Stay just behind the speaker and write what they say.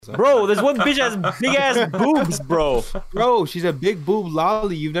Bro, this one bitch has big ass boobs, bro. Bro, she's a big boob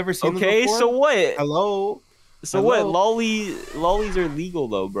lolly. You've never seen them Okay, before? so what? Hello? So what? Lollies are legal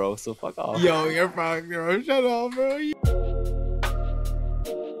though, bro. So fuck off. Yo, you're fucked, bro. Shut up, bro.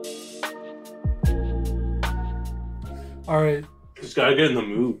 All right, Just gotta get in the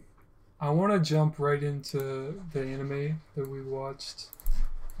mood. I want to jump right into the anime that we watched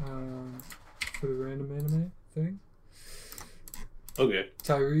for the random anime thing. Okay.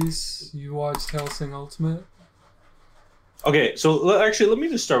 Tyrese, you watched Hellsing Ultimate? Okay, so actually, let me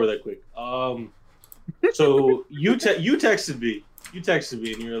just start with that quick. So you texted me,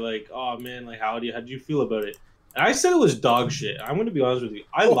 and you were like, "Oh man, like how'd you feel about it?" And I said it was dog shit. I'm gonna be honest with you.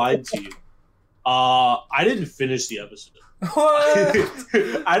 I lied to you. I didn't finish the episode. What?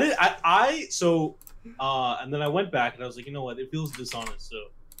 And then I went back and I was like, you know what? It feels dishonest, so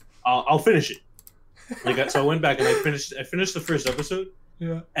I'll finish it. So I went back and I finished the first episode.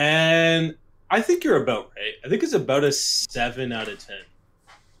 Yeah. And I think you're about right. I think it's about a 7 out of 10.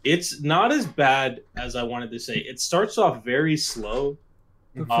 It's not as bad as I wanted to say. It starts off very slow.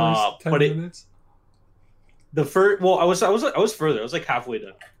 The first 10 minutes? I was further. I was like halfway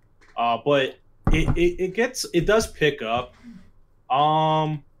done. But it does pick up.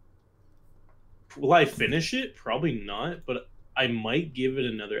 Will I finish it? Probably not, but I might give it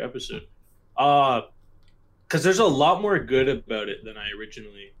another episode. Because there's a lot more good about it than I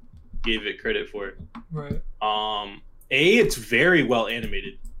originally gave it credit for. Right. It's very well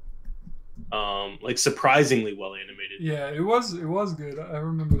animated. Like surprisingly well animated. Yeah, it was good. I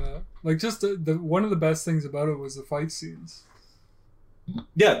remember that. Like just the one of the best things about it was the fight scenes.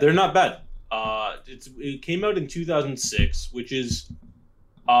 Yeah, they're not bad. It came out in 2006, which is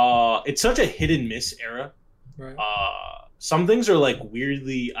it's such a hit and miss era. Right. Some things are like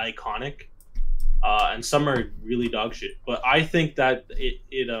weirdly iconic, and some are really dog shit. But I think that it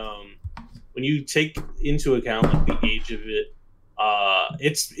when you take into account like the age of it,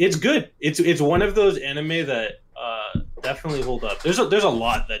 it's good. It's one of those anime that definitely hold up. There's a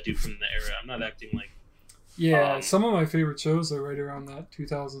lot that do from the era. I'm not acting like. Yeah, some of my favorite shows are right around that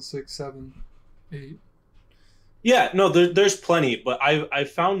 2006, 7, 8. Yeah, no, there's plenty, but I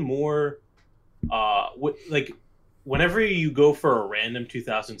found more, like, whenever you go for a random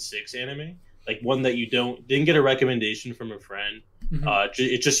 2006 anime, like one that you didn't get a recommendation from a friend,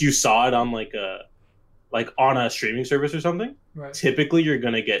 it just you saw it on like on a streaming service or something. Right. Typically, you're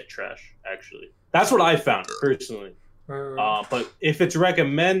gonna get trash. Actually, that's what I found personally. Right. But if it's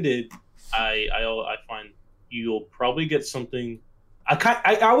recommended, I find you'll probably get something.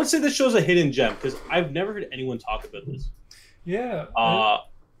 I would say this show's a hidden gem because I've never heard anyone talk about this. Yeah.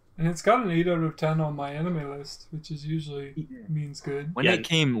 And it's got an 8 out of 10 on my anime list, which is usually means good. When it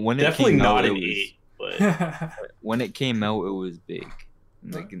came definitely not out, an 8, but when it came out, it was big.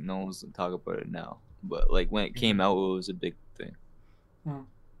 Like no one's talking about it now, but like when it came out, it was a big thing.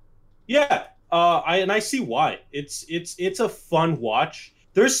 Yeah. I see why. It's a fun watch.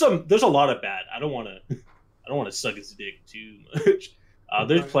 There's a lot of bad. I don't want to suck his dick too much.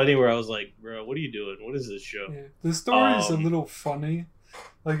 There's plenty where I was like, bro, what are you doing? What is this show? Yeah. The story is a little funny.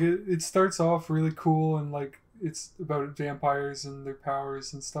 Like it starts off really cool and like it's about vampires and their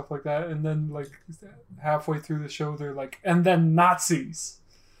powers and stuff like that, and then like halfway through the show they're like, and then Nazis.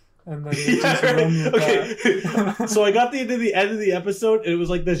 And then they just run with that. So I got to the end of the episode and it was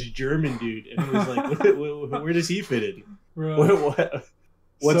like this German dude and it was like where does he fit in? Right.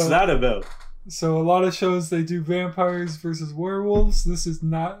 What's that about? So a lot of shows they do vampires versus werewolves. This is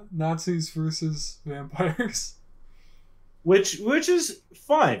not Nazis versus vampires. Which is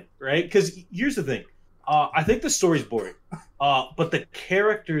fine, right? Because here's the thing. I think the story's boring. But the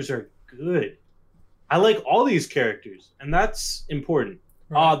characters are good. I like all these characters, and that's important.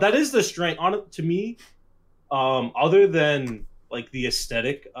 Right. That is the strength to me. Other than like the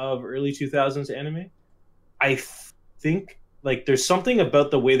aesthetic of early 2000s anime, I think like there's something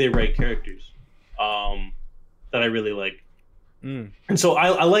about the way they write characters that I really like. And so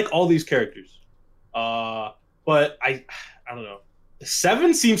I like all these characters. But I don't know.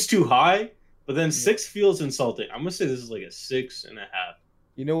 7 seems too high, but then 6 feels insulting. I'm gonna say this is like a 6.5.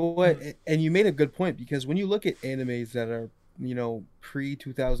 You know what? And you made a good point because when you look at animes that are, pre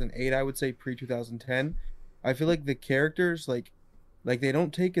 2008, I would say pre 2010, I feel like the characters like they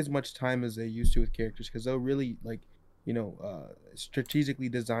don't take as much time as they used to with characters because they'll really strategically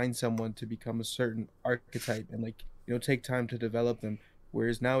design someone to become a certain archetype and take time to develop them.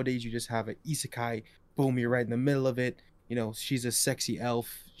 Whereas nowadays you just have an isekai, boom, you're right in the middle of it. She's a sexy elf,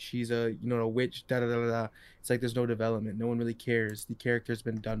 she's a a witch, da da da da. It's like there's no development. No one really cares. The character's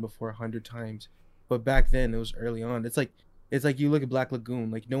been done before 100 times. But back then it was early on. It's like It's like you look at Black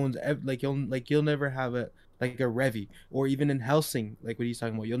Lagoon, like no one's ever like you'll never have a like a Revy, or even in Helsing, like what he's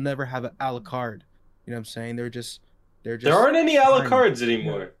talking about, you'll never have an Alucard. You know what I'm saying? They're just There aren't any fine. Alucards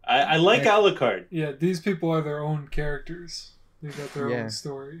anymore. I like Yeah. Alucard. Yeah, these people are their own characters. They got their Yeah. own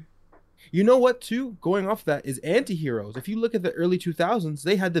story. You know what too? Going off that is anti-heroes. If you look at the early 2000s,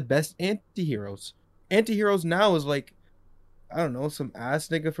 they had the best anti-heroes. Anti-heroes now is like, I don't know, some ass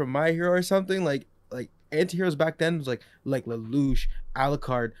nigga from My Hero or something. Like anti-heroes back then was like Lelouch,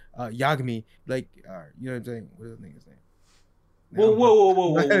 Alucard, Yagami, like you know what I'm saying? What is the nigga's name?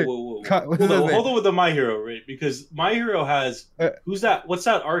 Whoa. Cut- what's his name? Hold on with the My Hero, right? Because My Hero has who's that? What's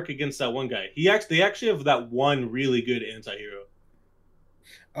that arc against that one guy? They actually have that one really good anti-hero.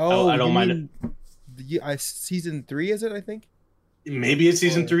 Oh, I don't you mind mean season 3 is it? I think. Maybe it's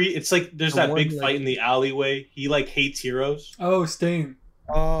season Oh. 3. It's like there's The that one big who, fight in the alleyway. He like hates heroes. Oh, Stain.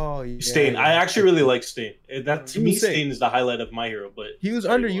 Oh, yeah. Stain. I actually really like Stain. That to He me, was sick. Stain is the highlight of My Hero. But He was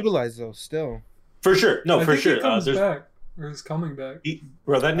sorry, go on. underutilized though. Still. For sure. No, I for think sure. He comes There's back, or is coming back.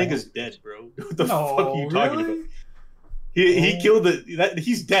 bro. That nigga's dead, bro. What the No, fuck are you talking really? about? He Oh. killed the.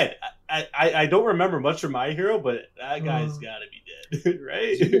 He's dead. I don't remember much from My Hero, but that guy's Mm. gotta be dead, right?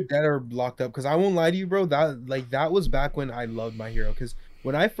 It's either dead or locked up. Because I won't lie to you, bro. That was back when I loved My Hero. Because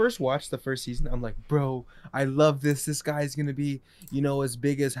when I first watched the first season, I'm like, bro, I love this. This guy's gonna be, as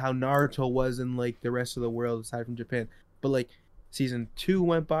big as how Naruto was in like the rest of the world aside from Japan. But like season 2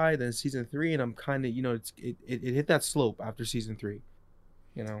 went by, then season 3, and I'm kind of, it hit that slope after season 3.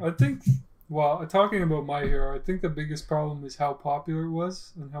 I think, well, talking about My Hero, I think the biggest problem is how popular it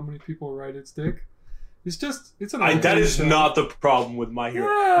was and how many people ride its dick. It's an. That okay is show. not the problem with My Hero.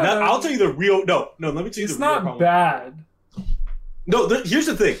 Yeah. Now, I'll tell you the real. No. Let me tell you It's the real not problem. bad. No, here's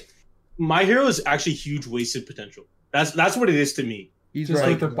the thing. My Hero is actually huge wasted potential. That's what it is to me. He's Just right.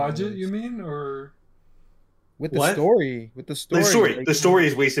 with the budget, you mean, or With the What? story. With the story. The story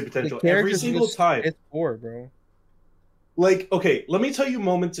is wasted the potential every characters single just- time. It's poor, bro. Like, okay, let me tell you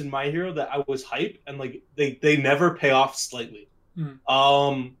moments in My Hero that I was hype and like they never pay off slightly.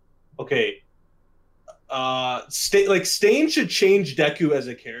 Okay. Stain should change Deku as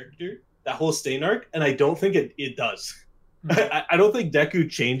a character, that whole Stain arc, and I don't think it does. I don't think Deku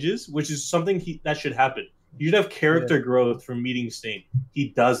changes, which is something that should happen. You should have character growth from meeting Stain. He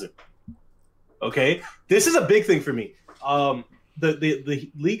doesn't. Okay? This is a big thing for me. The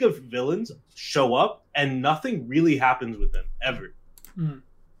League of Villains show up and nothing really happens with them ever. Mhm.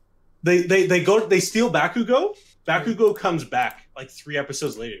 They steal Bakugo. Bakugo comes back like 3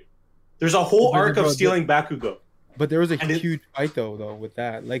 episodes later. There's a whole arc of stealing Bakugo. But there was a And it- huge fight though with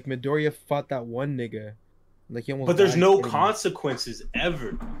that. Like Midoriya fought that one nigga. Like he almost But there's died no fighting him. consequences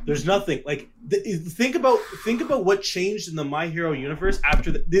ever. There's nothing. Like think about what changed in the My Hero universe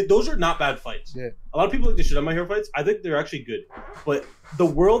after those are not bad fights. Yeah. A lot of people like to shit on My Hero fights. I think they're actually good. But the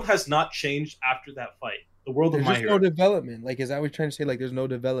world has not changed after that fight. The world There's of My just Hero. no development. Like, is that what you're trying to say? Like, there's no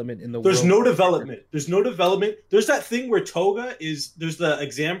development in the There's world. no development. There's no development. There's that thing where there's the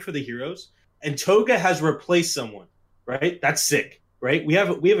exam for the heroes, and Toga has replaced someone, right? That's sick, right? We have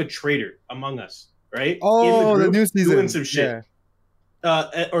a traitor among us, right? Oh, the group new season. doing some shit,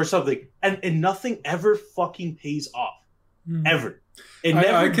 Yeah. or something, and nothing ever fucking pays off, Mhm. ever. It I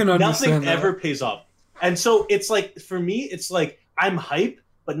never, can understand nothing that. ever pays off, and so it's like for me, it's like I'm hype,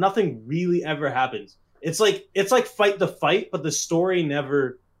 but nothing really ever happens. It's like fight the fight, but the story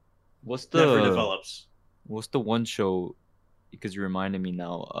never What's develops. What's the one show? Because you reminded me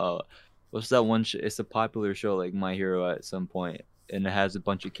now. What's that one? It's a popular show like My Hero at some point, and it has a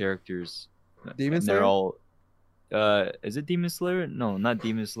bunch of characters. Demon and Slayer? they're all. Is it Demon Slayer? No, not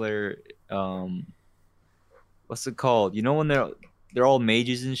Demon Slayer. What's it called? You know when they're all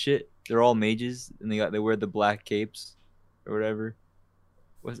mages and shit. They're all mages, and they wear the black capes, or whatever.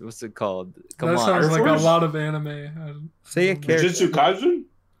 What's it called? Come that on. sounds like a Force? lot of anime. Say a character. Jujutsu Kaisen?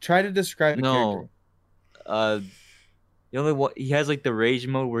 Try to describe a No. character. The only one he has like the rage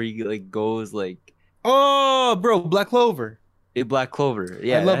mode where he like goes like Oh, bro, Black Clover. Black Clover.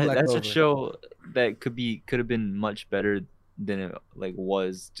 Yeah, love Black that's Clover. a show that could have been much better than it like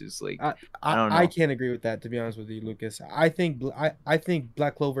was. Just like I don't know. I can't agree with that, to be honest with you, Lucas. I think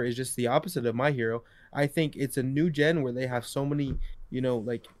Black Clover is just the opposite of My Hero. I think it's a new gen where they have so many,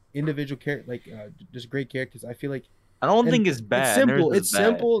 like individual just great characters. I feel like I don't and think it's bad. It's simple. Nurse is It's bad.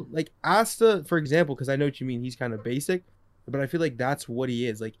 simple. Like Asta, for example, because I know what you mean. He's kind of basic, but I feel like that's what he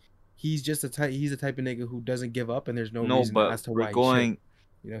is. Like he's just He's the type of nigga who doesn't give up, and there's no No, reason but as to why. we're he should. going.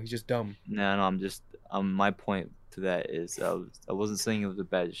 He's just dumb. No, I'm just. My point to that is I wasn't saying it was a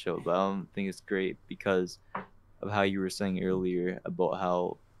bad show, but I don't think it's great because of how you were saying earlier about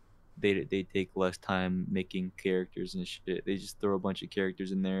how they take less time making characters and shit. They just throw a bunch of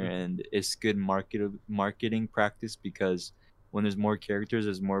characters in there, and it's good marketing practice because when there's more characters,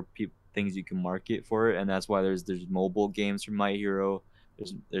 there's more things you can market for it, and that's why there's mobile games for My Hero.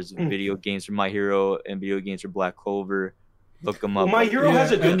 There's video games for My Hero and video games for Black Clover. Look them Well, up. My Hero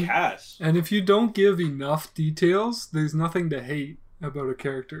has a good and- cast. And if you don't give enough details, there's nothing to hate about a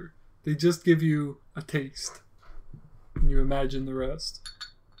character. They just give you a taste, and you imagine the rest.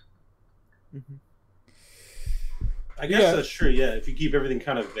 I guess that's true. Yeah, if you keep everything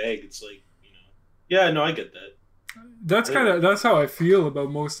kind of vague, it's like, you know. Yeah, no, I get that. That's how I feel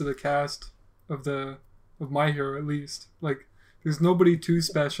about most of the cast of My Hero, at least. Like, there's nobody too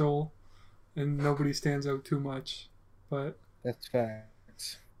special, and nobody stands out too much. But That's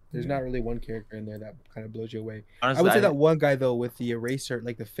facts. There's not really one character in there that kind of blows you away. Honestly, I would say that one guy though with the eraser,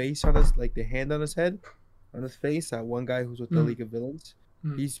 like the face on his, like the hand on his head, on his face. That one guy who's with the Mm. League of Villains.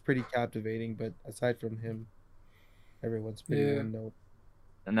 Mm. He's pretty captivating. But aside from him, everyone's pretty Yeah. one note.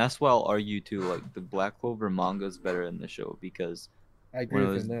 and that's why I'll argue too. Like the Black Clover manga is better than the show because I agree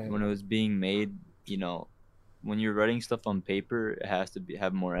with that. when it was being made, you know, when you're writing stuff on paper, it has to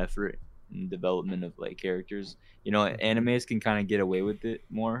have more effort in development of like characters. You know, animes can kind of get away with it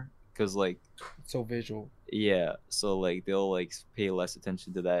more because like It's so visual. yeah, so like they'll like pay less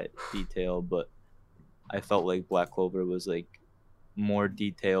attention to that detail, but I felt like Black Clover was like more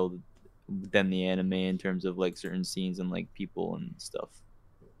detailed than the anime in terms of like certain scenes and like people and stuff.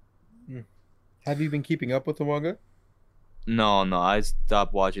 Have you been keeping up with the manga? No, I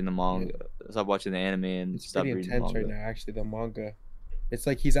stopped watching the manga, stopped watching the anime, and It's stopped pretty reading the intense manga. right now. Actually, the manga. It's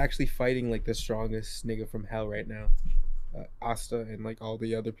like he's actually fighting like the strongest nigga from hell right now, Asta and like all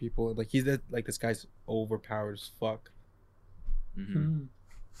the other people. Like like this guy's overpowered as fuck. Mhm.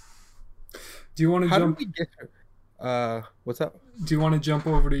 Do you want to How jump? did we get her? What's up? Do you want to jump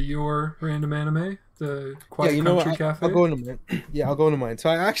over to your random anime, the Quiet you know Country what? Cafe? I'll go into mine. Yeah, I'll go into mine. So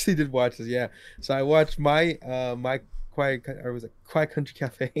I actually did watch this. Yeah, so I watched my Quiet Country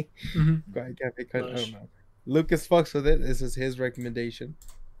Cafe. Mhm. Quiet Cafe. I Nice. don't know. Lucas fucks with it. This is his recommendation.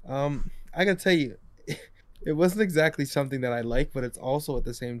 I gotta tell you, it wasn't exactly something that I like, but it's also at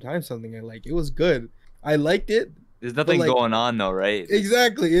the same time something I like. It was good. I liked it. There's nothing like- going on though, right?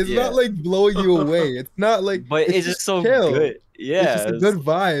 Exactly. It's Yeah. not like blowing you away. It's not like. But it's just so chill. good. Yeah, It's just a good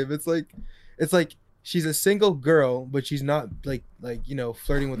vibe. It's like she's a single girl, but she's not like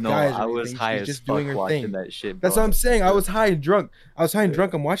flirting with No, guys. Or I was anything. high She's as just fuck doing her watching thing. that shit. That's bro. what I'm saying. I Good. was high and drunk. I'm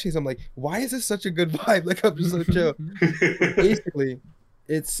Yeah. watching this. I'm like, why is this such a good vibe? Like I'm just so chill. Basically,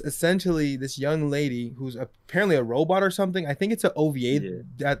 it's essentially this young lady who's apparently a robot or something. I think it's an OVA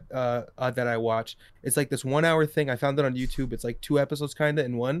that I watched. It's like this 1 hour thing. I found it on YouTube. It's like 2 episodes kind of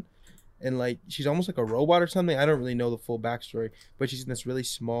in one. And like she's almost like a robot or something. I don't really know the full backstory, but she's in this really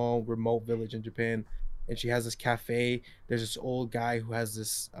small remote village in Japan, and she has this cafe. There's this old guy who has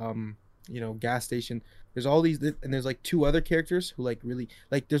this gas station. There's all these, and there's like 2 other characters who like really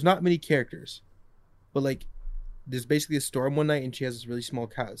like. There's not many characters, but like there's basically a storm one night, and she has this really small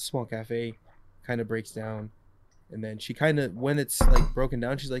cafe, kind of breaks down, and then she kind of, when it's like broken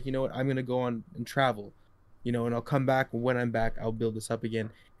down, she's like, you know what, I'm gonna go on and travel, and I'll come back. When I'm back, I'll build this up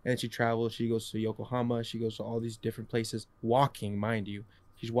again. And she travels. She goes to Yokohama. She goes to all these different places, walking, mind you.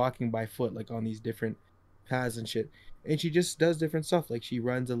 She's walking by foot, like on these different paths and shit. And she just does different stuff. Like she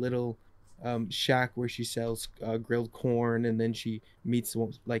runs a little shack where she sells grilled corn, and then she meets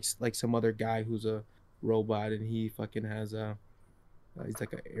like some other guy who's a robot, and he fucking has he's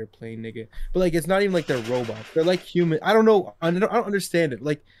like an airplane nigga. But like it's not even like they're robots. They're like human. I don't know. I don't understand it.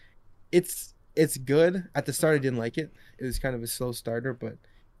 Like it's good. At the start, I didn't like it. It was kind of a slow starter, but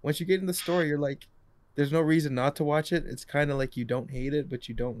once you get in the story, you're like, there's no reason not to watch it. It's kind of like you don't hate it, but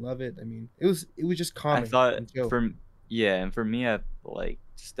you don't love it. I mean, it was just I calming. thought and chill. and for me, I like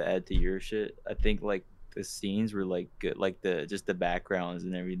just to add to your shit. I think like the scenes were like good, like the backgrounds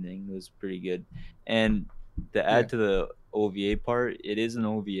and everything was pretty good. And to add to the OVA part, it is an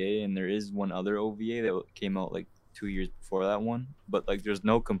OVA, and there is one other OVA that came out like 2 years before that one. But like, there's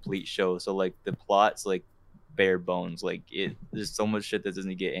no complete show, so like the plot's like bare bones. Like there's so much shit that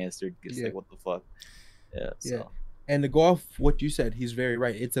doesn't get answered. It's like, what the fuck? Yeah. So. Yeah. And to go off what you said, he's very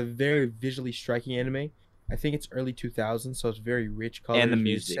right. It's a very visually striking anime. I think it's early 2000s, so it's very rich colors, And the very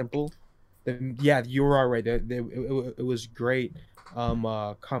music. simple. Yeah, you are right. It was great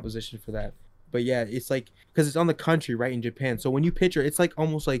composition for that. But yeah, it's like, because it's on the country, right, in Japan. So when you picture, it's like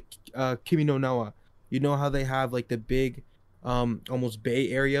almost like Kimi no Nawa. You know how they have like the big almost bay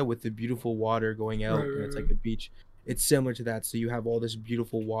area with the beautiful water going out, and it's like the beach. It's similar to that. So you have all this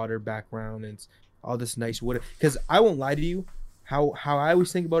beautiful water background, and it's all this nice wood. Because I won't lie to you, how I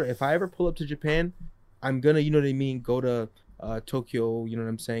always think about it. If I ever pull up to Japan, I'm gonna, you know what I mean, go to Tokyo. You know what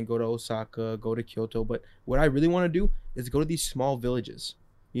I'm saying? Go to Osaka, go to Kyoto. But what I really want to do is go to these small villages,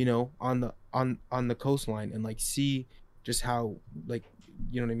 you know, on the coastline and like see just how like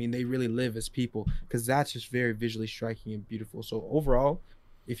you know what I mean. They really live as people because that's just very visually striking and beautiful. So overall,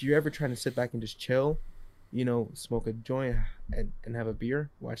 if you're ever trying to sit back and just chill, you know, smoke a joint and have a beer,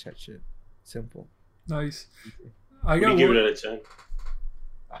 watch that shit. Simple. Nice. What I do got you give one. it out of 10?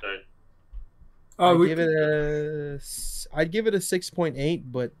 Sorry. Oh, we, I'd give it a 6.8,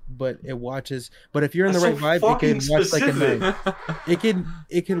 but it watches. But if you're in the That's right so vibe, it can fucking watch like a specific. 9.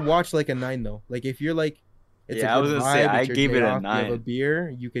 It can watch like a 9 though. Like if you're like, it's Yeah, a I good was gonna say, vibe. I It's your gave day it a off, you have a 9. beer.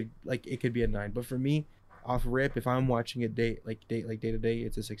 You could like it could be a 9. But for me, off rip, if I'm watching it day to day,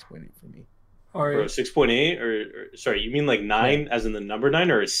 it's a 6.8 for me. all Bro, right. 6.8 or sorry, you mean like 9 as in the number 9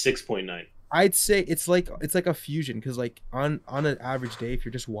 or a 6.9? I'd say it's like a fusion because like on an average day, if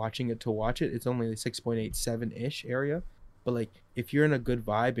you're just watching it to watch it, it's only like 6.87 ish area. But like if you're in a good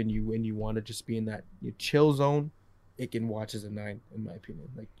vibe and you want to just be in that chill zone, it can watch as a 9 in my opinion.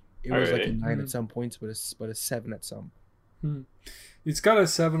 Like it was like a Alright. 9 Mhm. at some points, but a 7 at some. It's got a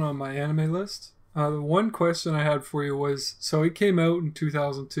 7 on my anime list. The one question I had for you was, so it came out in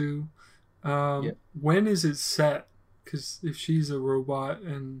 2002. Yeah. When is it set? Because if she's a robot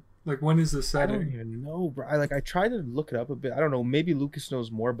and like when is the I don't setting? even know, bro. I tried to look it up a bit. I don't know. Maybe Lucas knows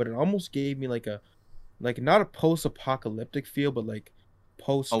more, but it almost gave me like not a post-apocalyptic feel, but like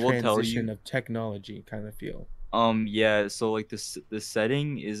I will tell post-transition you. of technology kind of feel. Yeah. So like the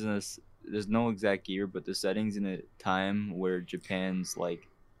setting is there's no exact year, but the setting's in a time where Japan's like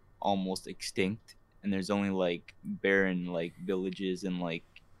almost extinct, and there's only like barren like villages and like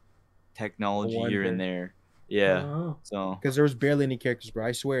technology here and wonder. there. Yeah. Oh, So Because there was barely any characters, bro.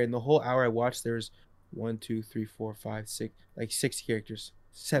 I swear, in the whole hour I watched, there's 1, 2, 3, 4, 5, 6, like 6 characters,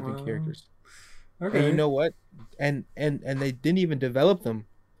 7 wow. characters. And Okay. you know what? And they didn't even develop them,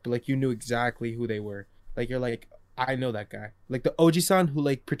 but like you knew exactly who they were. Like you're like, I know that guy. Like the Oji-san who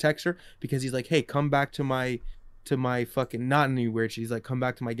like protects her because he's like, hey, come back to my fucking not anywhere. She's like, come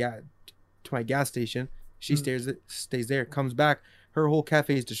back to my gas station. She Hmm. stays there, comes back. Her whole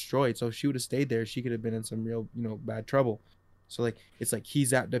cafe is destroyed. So if she would have stayed there, she could have been in some real, bad trouble. So like it's like he's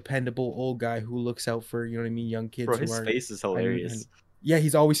that dependable old guy who looks out for, you know what I mean, young kids bro, who his aren't face is hilarious. yeah,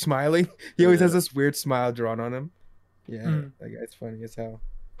 he's always smiling. He always has Yeah. this weird smile drawn on him. Yeah, Mm. like it's funny as hell.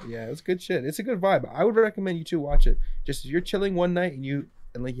 Yeah, it's good shit. It's a good vibe. I would recommend you two watch it. Just if you're chilling one night and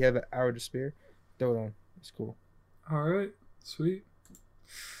like you have an hour to spare, throw it on. It's cool. All right. Sweet.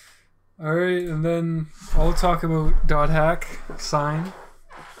 All right, and then I'll talk about Dot Hack Sign.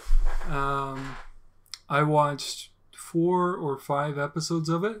 I watched 4 or 5 episodes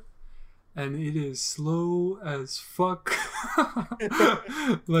of it, and it is slow as fuck.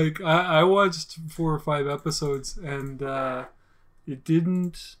 Like I watched 4 or 5 episodes, and it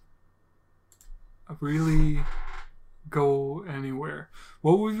didn't really go anywhere.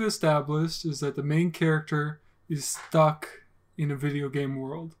 What we've established is that the main character is stuck in a video game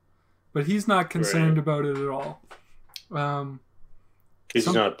world, but he's not concerned about it at all. Because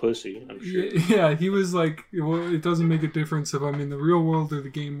Some- he's not a pussy, I'm sure. Yeah, he was like, well, it doesn't make a difference if I'm in the real world or the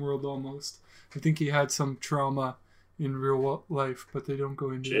game world almost. I think he had some trauma in real life, but they don't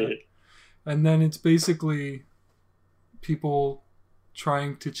go into that. Shit. And then it's basically people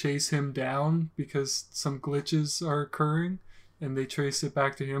trying to chase him down because some glitches are occurring and they trace it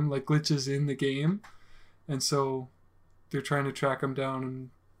back to him, like glitches in the game. And so they're trying to track him down, and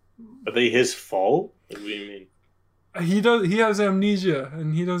Are they his fault? Like, what do you mean? he has amnesia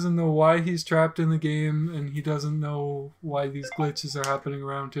and he doesn't know why he's trapped in the game, and he doesn't know why these glitches are happening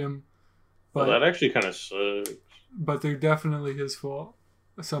around him. Well, But that actually kind of sucks. but they're definitely his fault,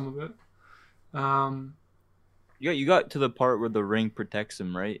 some of it. You got to the part where the ring protects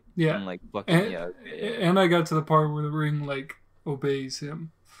him, right? Yeah. And like fucking And, yeah. and I got to the part where the ring like obeys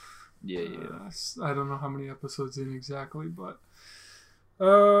him. Yeah. I don't know how many episodes in exactly, but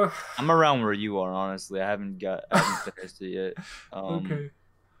I'm around where you are, honestly. I haven't finished it yet. okay.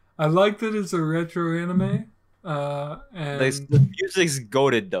 I like that it's a retro anime. And The music's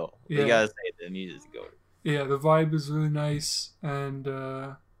goated though. Yeah. You gotta say the music's goated. yeah, the vibe is really nice, and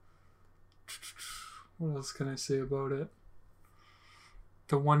what else can I say about it?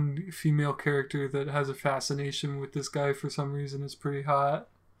 The one female character that has a fascination with this guy for some reason is pretty hot.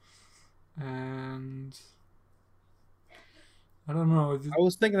 And I don't know. I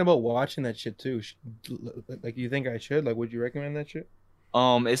was thinking about watching that shit too. Like, you think I should? Like, would you recommend that shit?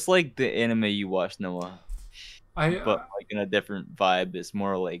 It's like the anime you watch, Noah, I but like in a different vibe. It's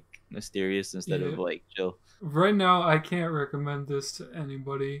more like mysterious instead Yeah. of like chill. Right now, I can't recommend this to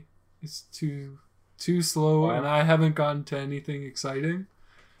anybody. It's too slow, Wow. and I haven't gotten to anything exciting.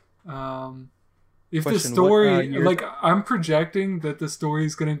 If the Question, story, you're- like, I'm projecting that the story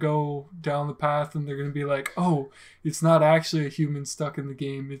is going to go down the path and they're going to be like, oh, it's not actually a human stuck in the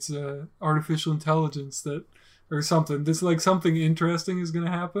game. It's a artificial intelligence that, or something. This, like, something interesting is going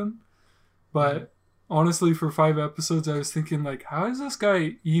to happen. But honestly, for 5 episodes, I was thinking, like, how is this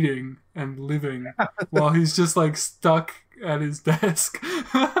guy eating and living while he's just, like, stuck at his desk?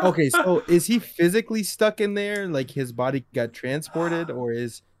 Okay, so is he physically stuck in there? Like his body got transported, or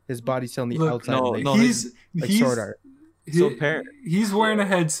is his body still on the Look, outside? no, like, no, he's like he's Sword Art. So he's wearing a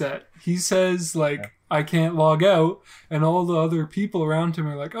headset. He says like, Yeah. I can't log out, and all the other people around him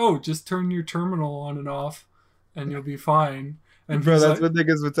are like, oh, just turn your terminal on and off and you'll be fine. And Bro, he's that's like, what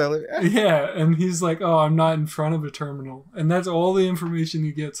niggas would tell him. yeah, and he's like, oh, I'm not in front of a terminal. And that's all the information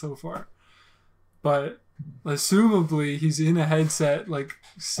you get so far. But assumably he's in a headset, like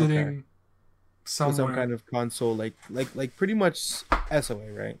sitting Okay. With somewhere. some kind of console, like pretty much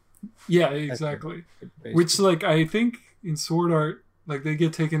SOA, right? Yeah, exactly. Basically. Which, like, I think in Sword Art, like, they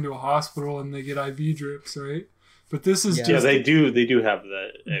get taken to a hospital and they get IV drips, right? But this is Yeah. Yeah, just. they do have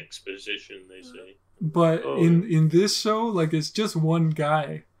that exposition. They say. But Oh. in this show, like, it's just one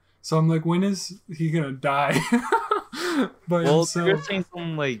guy. So I'm like, when is he gonna die? By Well, himself. you're saying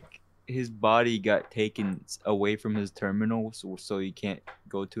something like his body got taken away from his terminal, so he can't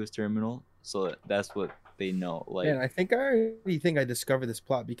go to his terminal. So that's what they know. Like, Man, I already think I discovered this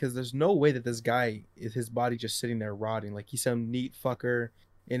plot, because there's no way that this guy is his body just sitting there rotting. Like he's some neat fucker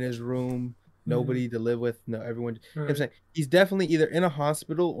in his room, nobody to live with, no everyone. Right. I'm saying he's definitely either in a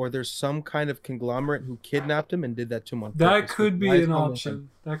hospital or there's some kind of conglomerate who kidnapped him and did that to him on That purpose. could be Why is an it only him? option.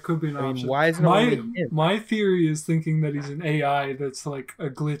 That could be an I mean, option. why isn't it only him? My theory is thinking that he's an AI that's like a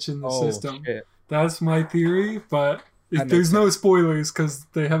glitch in the Oh system. shit! That's my theory, but That there's makes no spoilers because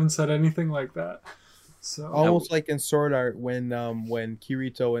they haven't said anything like that. So Almost like in Sword Art when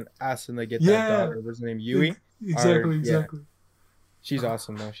Kirito and Asuna get Yeah. that daughter. What's her name? Yui. exactly, yeah. exactly. She's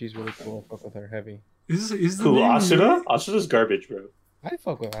awesome though. She's really cool. I fuck with her heavy. Is the Who, name Asuna? Yuri? Asuna's garbage, bro. I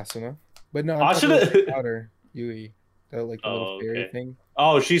fuck with Asuna, but no, I'm talking Asuna- about the daughter Yui, the like the Oh, little fairy okay. thing.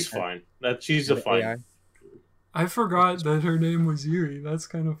 Oh, she's fine. She's a The fine. AI. I forgot that her name was Yuri. That's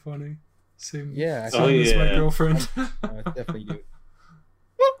kind of funny. Same, Yeah, I same Oh, as my yeah. girlfriend. it's definitely Yui.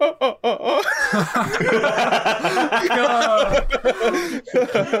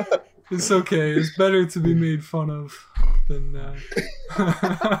 It's okay. It's better to be made fun of than.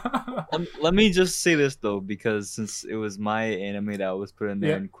 let me just say this though, because since it was my anime that was put in there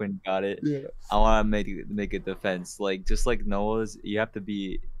Yeah. and Quinn got it, Yeah. I want to make a defense. Like just like Noah's, you have to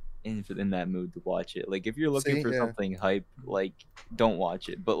be in that mood to watch it. Like if you're looking See, for yeah. something hype, like don't watch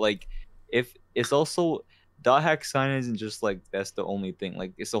it. But like if it's also Dot Hack Sign isn't just like that's the only thing.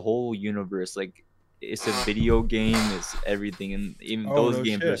 Like it's a whole universe. Like it's a video game. It's everything, and even Oh, those no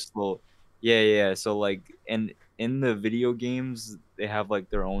games are shit. slow. Yeah. So like, and in the video games, they have like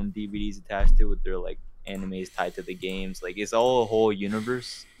their own DVDs attached to it with their like animes tied to the games. Like it's all a whole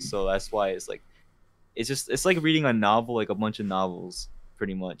universe. So that's why it's like, it's like reading a novel, like a bunch of novels,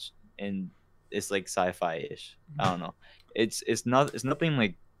 pretty much, and it's like sci-fi ish. I don't know. It's nothing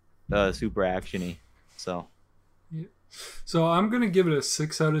like super actiony. So So I'm gonna give it a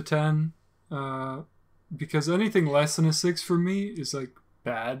 6 out of 10, because anything less than a 6 for me is like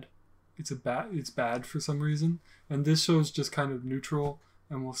bad. It's bad for some reason, and this show's just kind of neutral,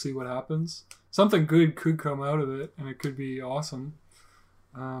 and we'll see what happens. Something good could come out of it, and it could be awesome,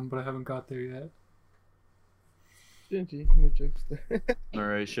 but I haven't got there yet. all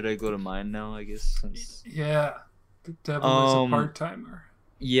right, should I go to mine now? I guess. Since... Yeah, the devil is a Um, part timer.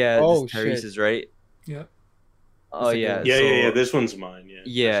 Yeah, Oh, this Tyrese shit. is right. Yeah. Oh Is it yeah. good? Yeah. so- This one's mine. Yeah.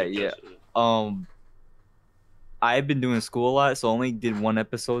 Yeah, That's yeah. it. I've been doing school a lot, so I only did one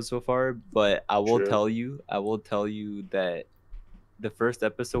episode so far. But I will True. tell you that the first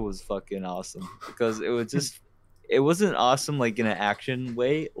episode was fucking awesome because it was just, it wasn't awesome like in an action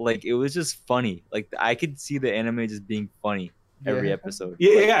way. Like it was just funny. Like I could see the anime just being funny every Yeah. episode.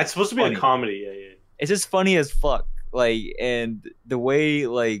 Yeah, Like, yeah. It's supposed to be funny. a comedy. Yeah. It's just funny as fuck. Like, and the way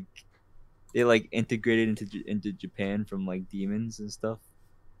like they like integrated into Japan from like demons and stuff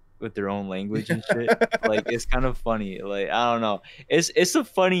with their own language and shit. Like it's kind of funny. Like I don't know. It's a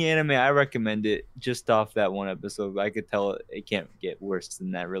funny anime. I recommend it just off that one episode. I could tell it can't get worse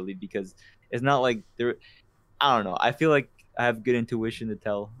than that really because it's not like there. I don't know. I feel like I have good intuition to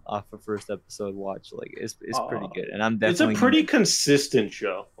tell off a first episode watch. Like it's pretty good, and I'm It's a definitely pretty consistent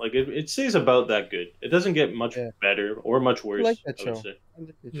show. Like it stays about that good. It doesn't get much Yeah. better or much worse. like that I would show. say.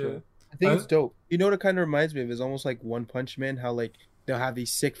 Yeah. I think it's I- dope. You know what it kind of reminds me of is almost like One Punch Man. How like they'll have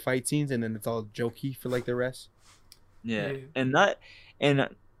these sick fight scenes and then it's all jokey for like the rest. Yeah, Yeah. and not and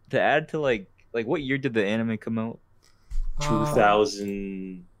to add to like what year did the anime come out?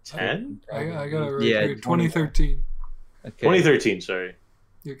 2010, I got it right Yeah, here. 2013. Okay. 2013. Sorry.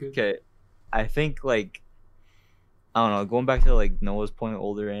 You're good. Okay, I think like I don't know. Going back to like Noah's point,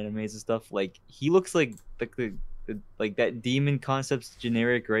 older animes and stuff. Like he looks like the like that demon concept's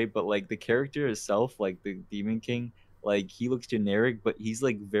generic, right? But like the character itself, like the Demon King, like he looks generic, but he's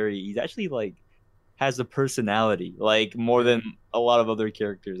like he's actually like has a personality, like more than a lot of other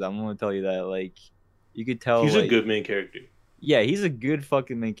characters. I'm gonna tell you that. Like you could tell He's like, a good main character. yeah, he's a good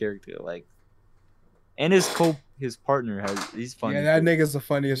fucking main character. Like, and his partner he's funny. Yeah, that too. nigga's the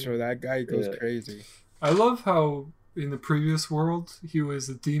funniest, bro. That guy goes Yeah. crazy. I love how in the previous world he was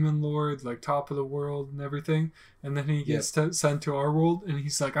the demon lord, like top of the world and everything, and then he gets sent to our world, and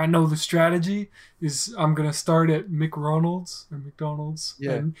he's like, "I know the strategy is I'm gonna start at McDonald's,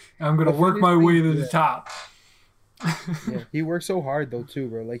 Yeah. and I'm gonna But work my funniest way thing- to the yeah. top." Yeah, he works so hard though too,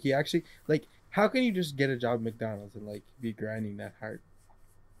 bro. Like he actually like how can you just get a job at McDonald's and like be grinding that hard?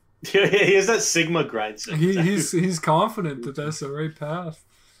 Yeah, he has that Sigma grind set. he's confident that that's the right path.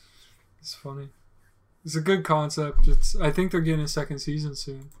 It's funny. It's a good concept. I think they're getting a second season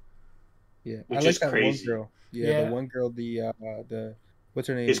soon. Yeah, Which I like is that crazy. one girl. Yeah, Yeah. the one girl, the what's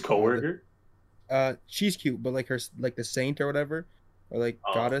her name? His coworker. She's cute, but like like the saint or whatever, or like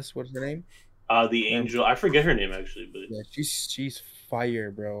Oh. goddess. What's her name? The angel. I forget her name actually, but Yeah, she's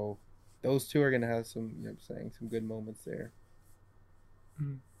fire, bro. Those two are gonna have some, you know what I'm saying, some good moments there.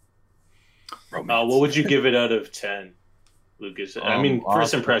 what would you give it out of 10, Lucas? I mean, first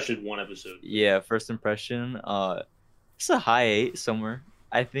awesome. impression, one episode. Yeah, first impression. It's a high 8 somewhere.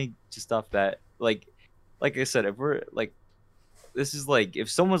 I think just off that, like I said, if we're like, this is like if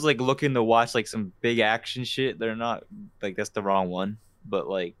someone's like looking to watch like some big action shit, they're not like that's the wrong one. But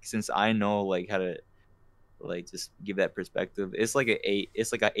like since I know like how to like just give that perspective, it's like a 8.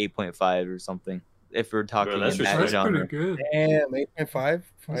 It's like a 8.5 or something. If we're talking that's in that That's genre. pretty good. Damn, 8.5.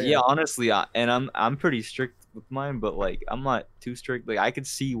 Yeah, honestly, I'm pretty strict with mine, but like I'm not too strict. Like I could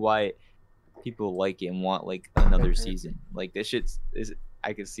see why people like it and want like another season. Like this shit's is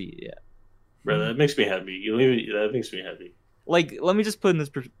I could see it, yeah. Bro, that makes me happy. That makes me happy. Like let me just put in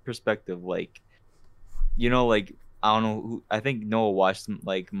this perspective. Like, you know, like I don't know who I think Noah watched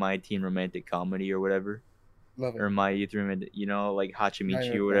like My Teen Romantic Comedy or whatever, Love it. or My Youth Romantic, you know, like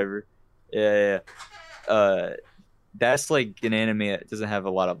Hachimichi know or whatever. Yeah. That's like an anime that doesn't have a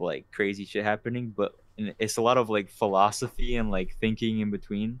lot of like crazy shit happening, but it's a lot of like philosophy and like thinking in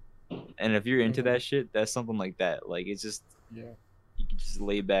between. And if you're into that shit, that's something like that. Like it's just Yeah. you can just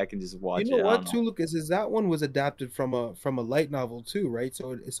lay back and just watch You know it. I what, don't too, Lucas, is that one was adapted from a light novel too, right?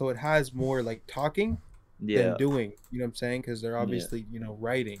 So it has more like talking Yeah, than doing. You know what I'm saying? Because they're obviously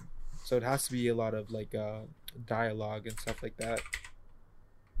writing, so it has to be a lot of like dialogue and stuff like that.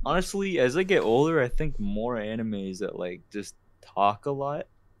 honestly, as I get older, I think more animes that like just talk a lot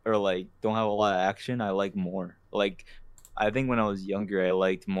or like don't have a lot of action, I like more. Like I think when I was younger, I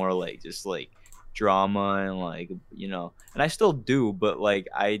liked more like just like drama and like and I still do, but like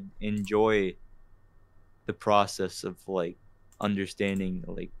I enjoy the process of like understanding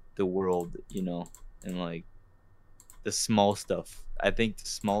like the world, and like the small stuff. I think the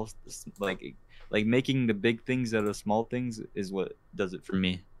small like making the big things out of small things is what does it for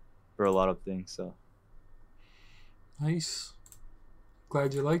me for a lot of things. So Nice.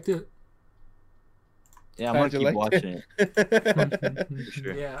 Glad you liked it. yeah, I'm gonna Glad you keep liked watching it. For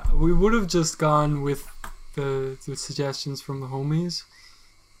sure. Yeah, we would have just gone with the suggestions from the homies,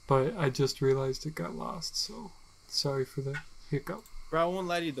 but I just realized it got lost, so sorry for the hiccup. Bro, I won't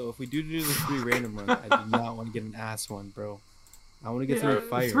lie to you though. If we do the 3 random runs, I do not want to get an ass one, bro. I want to get through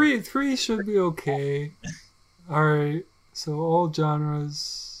fire. Three should be okay. All right, so all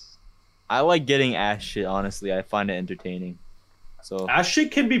genres. I like getting ass shit. Honestly, I find it entertaining. So Ass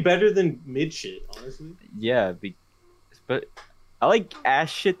shit can be better than mid shit, honestly. yeah, but I like ass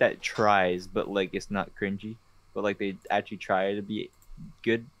shit that tries, but like it's not cringy. But like they actually try to be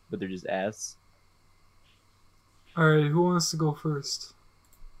good, but they're just ass. All right, who wants to go first?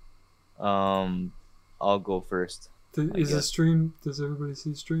 I'll go first. Is the guess. stream? Does everybody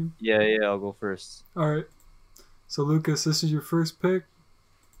see the stream? Yeah, I'll go first. All right. So Lucas, this is your first pick.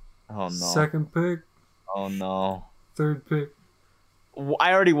 Oh no. Second pick. Oh no. Third pick.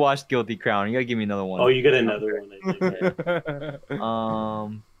 I already watched Guilty Crown. You gotta give me another one. Oh, you get another one. I think. Yeah.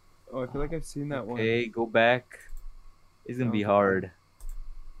 Um. Oh, I feel like I've seen that one. Okay, go back. It's gonna be hard.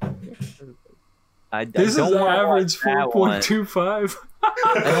 I This is don't wanna average watch that one. 4.25.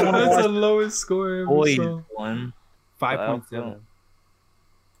 That's the lowest score I ever Boys saw. one. 5.7.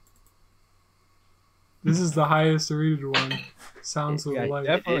 This is the highest rated one. Sounds of Yeah, Light.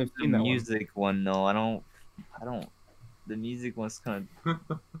 definitely It's the seen that one. music one. No, I don't. The music one's kind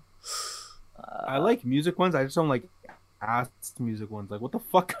of. I like music ones. I just don't like ass music ones. Like, what the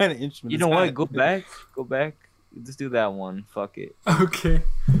fuck kind of instrument? You is know what? that? Go back. Just do that one. Fuck it. Okay.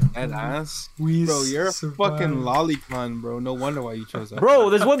 That ass. We Bro, you're a survived. fucking lolicon, bro. No wonder why you chose that. Bro,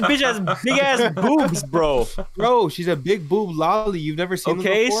 this one bitch has big ass boobs, bro. Bro, she's a big boob lolly. You've never seen them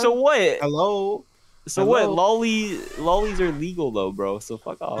Okay, before? so what? Hello? So what? Hello? Lollies are legal though, bro. So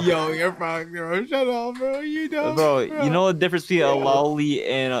fuck off. Yo, you're fucking, bro. Shut up, bro. You know. Bro, you know the difference between a lolly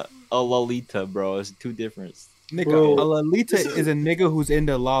and a lolita, bro. It's two difference. Nigga, Bro, a lolita is a nigga who's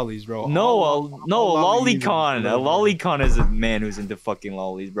into lollies, bro. No, All a lolly music lolicon. is A whatever. lolicon is a man who's into fucking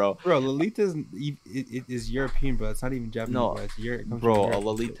lollies, bro. Bro, Lolita is European, bro. It's not even Japanese, No, bro. It's Europe, Bro, a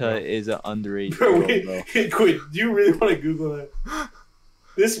lolita is an underage Bro, girl, wait, bro. Quinn, do you really want to Google that?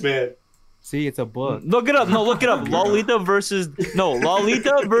 This man. See, it's a book. Look it up. No, look it up. Lolita versus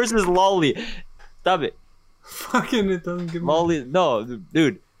Lolly. Stop it. Fucking it doesn't give me. Lolly. No,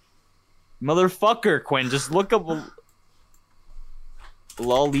 dude. Motherfucker, Quinn. Just look up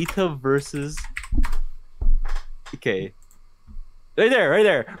Lolita versus. Okay. Right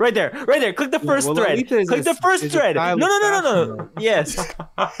there. Click the first well, thread. Lolita is Click a- the first is a thread. style No. of fashion, Yes.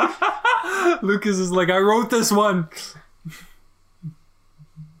 Lucas is like, I wrote this one.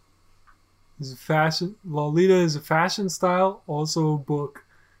 Is a fashion. Lolita is a fashion style, also a book.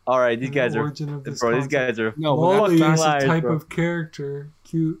 All right, these The guys are. origin of this Bro, these concept. guys are. No, but Lolly that's is a lies, type bro. of character.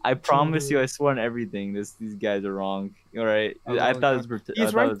 Cute. I promise you, children. I swear on everything. These guys are wrong. All right, Oh, I thought it was.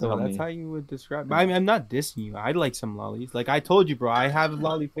 He's right though. That's how you would describe. I mean, I'm not dissing you. I like some lollies. Like I told you, bro. I have a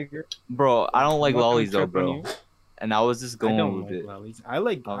lolly figure. Bro, I don't like I'm not gonna lollies though, trip on bro. you. And I was just I going don't with like it. lollies. I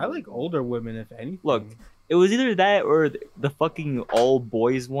like older women, if anything. Look, It was either that or the fucking all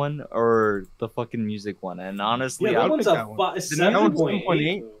boys one or the fucking music one. And honestly, Yeah, I that would one's pick a that one. fi- That one's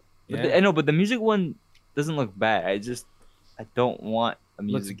 7.8. 7.8. I know, but the music one doesn't look bad. I don't want a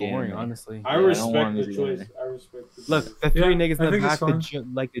Looks music boring, anime. honestly. I Yeah, I don't respect want the music choice. anime. I respect the choice. Look, the three Yeah, niggas I that think it's have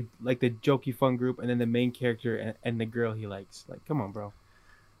fine. like the jokey fun group, and then the main character and the girl he likes. Like, come on, bro.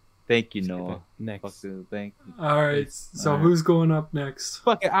 Thank you, Skip Noah. it. Next. Fuck you, thank you. All right. So Alright. who's going up next?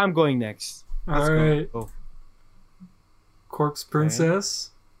 Fuck it, I'm going next. Let's All go. right. Go. Corpse Princess.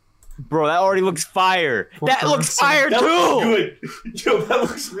 Bro, that already looks fire. That Fuck looks us. fire That too. looks good. Yo, that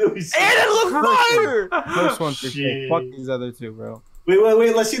looks really sick. And it looks fire. First one for sure. Shit. Fuck these other two, bro.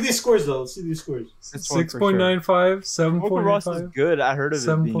 Wait. Let's see these scores, though. Let's see these scores. This one for sure. 6.95, Smoker Ross is 7.95. good. I heard of it.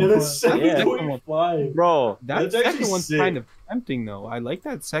 Seven being point Yeah, five. that's Yeah. 7.5. Bro, That That's second actually one's sick. kind of tempting though. I like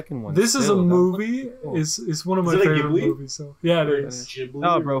that second one. This is a still. That movie. looks cool. It's one of Is my it a favorite Ghibli? movies. So yeah, it is. Ghibli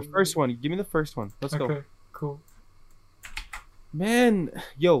No, or- bro. First one. Give me the first one. Let's go. Okay, cool. Man,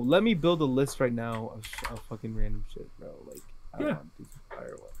 yo, let me build a list right now of fucking random shit, bro. Like, I Yeah. want these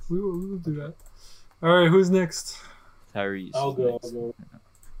fire ones. We will do that. All right, who's next? Tyrese. I'll go.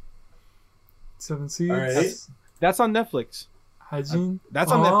 Seven Seeds. All right. That's on Netflix. Hajin.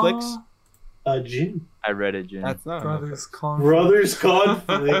 That's on Netflix. Jin. I read it, Jim. That's not on Brothers Netflix. Conflict. Brothers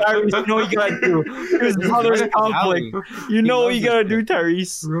Conflict. Tyrese, you know what you gotta do. Here's Brothers Conflict. You know what you gotta do,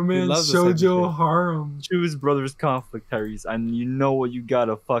 Tyrese. Romance loves this type of Shoujo shit. Harem. Choose Brothers Conflict, Tyrese. And you know what you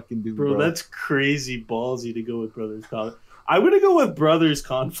gotta fucking do, Bro, bro. that's crazy ballsy to go with Brothers Conflict. I'm gonna go with Brothers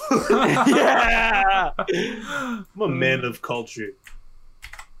Conflict. Yeah. I'm a man of culture.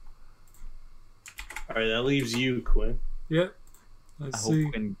 Alright, that leaves you, Quinn. Yep. I Let's hope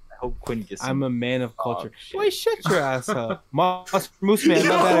see. Quinn gets. I'm a man of Oh, culture. shit. Boy, shut your ass up. Moose man,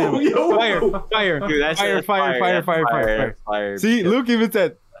 not that Yo, anime. yo. Fire. Dude, that's Fire, that's fire, fire, that's fire, fire, that's fire. See, Luke even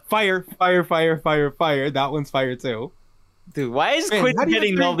said fire. That one's fire too. Dude, why is Man, Quinn how do you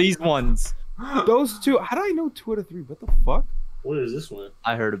getting have all three- these ones? Those two. How do I know 2 out of 3? What the fuck? What is this one?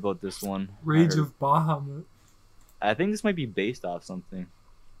 I heard about this one. Rage of Bahamut. I think this might be based off something.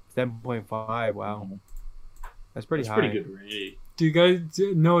 7.5. Wow, that's pretty That's high. pretty good rate. Do you guys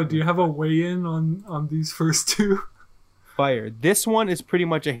Noah? Do you have a weigh-in on these first two? Fire. This one is pretty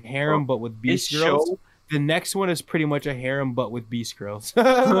much a harem, but with This beast girls. show, The next one is pretty much a harem, but with beast girls.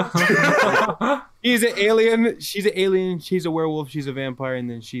 He's an alien. She's an alien. She's a werewolf. She's a vampire, and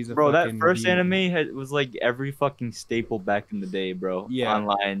then she's a. bro, that fucking first demon. anime was like every fucking staple back in the day, bro. Yeah.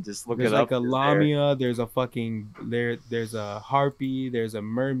 Online, just look There's it like up. a it's there. lamia. There's a fucking there's a harpy. There's a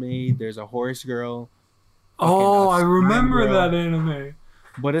mermaid. There's a horse girl. Oh, I Fucking remember bro. that anime.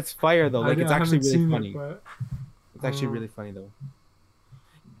 But it's fire though. Like I it's haven't actually really seen funny. It, but It's actually Oh. really funny though.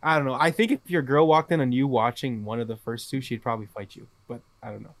 I don't know. I think if your girl walked in on you watching one of the first two, she'd probably fight you. But I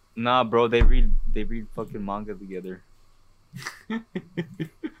don't know. Nah, bro, they read fucking manga together.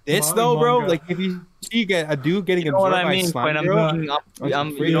 This though, bro, Manga. like if you see a dude getting You know what absorbed I by a mean? slime When I'm, girl, thinking, I'm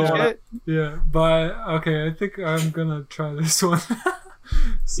you you know know what I- what? Yeah, but okay, I think I'm gonna try this one.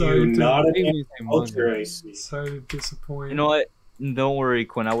 sorry, You're to, not a Maybe it's a culture, manga. I see. sorry to disappoint. You know what? Don't worry,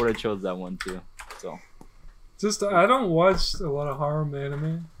 Quinn. I would have chose that one too. So Just I don't watch a lot of harem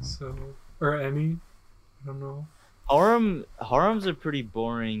anime, so or any. I don't know. harems are pretty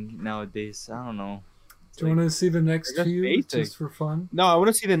boring nowadays. I don't know. It's Do you want to see the next They're just few basic. just for fun? No, I want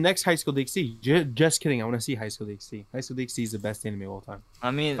to see the next High School DxD. Just kidding. I want to see High School DxD. High School DxD is the best anime of all time.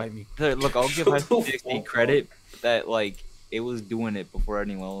 I mean, Fight me. look, I'll give High School DxD credit that like it was doing it before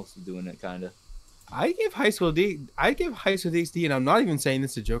anyone else was doing it, kind of. I give High School DxD, and I'm not even saying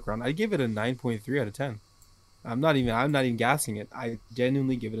this to joke around. I give it a 9.3 out of 10. I'm not even gassing it. I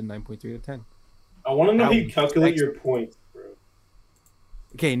genuinely give it a 9.3 out of 10. I want to know how you That- calculate your points, bro.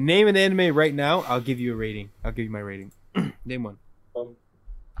 Okay, name an anime right now. I'll give you a rating. I'll give you my rating. Name one.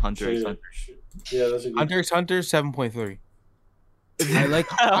 Hunter x Shit, Hunter. shit. Yeah, that's a good. Hunter x Hunter 7.3. I like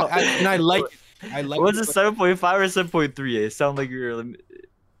I like it. I like Was it. it 7.5 or 7.3? It sounds like you're.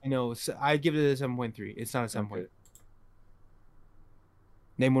 I know. I give it a 7.3. It's not a 7.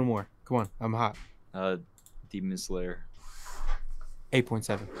 Name one more. Come on. I'm hot. Demon Slayer.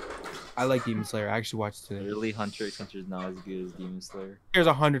 8.7. I like Demon Slayer. I actually watched it today. Really, Hunter x Hunter is not as good as Demon Slayer. Here's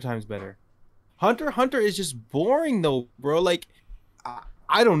 100 times better. Hunter x Hunter is just boring though, bro. Like,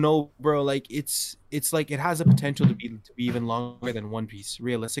 I don't know, bro. Like, it's like it has the potential to be even longer than One Piece.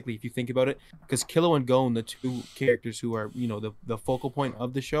 Realistically, if you think about it, because Kilo and Gon, the two characters who are the focal point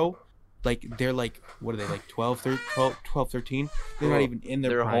of the show, like they're like what are they like 12, 13? They're not Bro, even in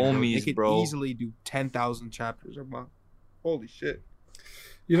their they're prime, bro. They homies, could bro. easily do 10,000 chapters a month. Holy shit.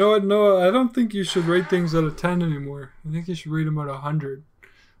 You know what, Noah? I don't think you should rate things out of 10 anymore. I think you should rate them out of 100.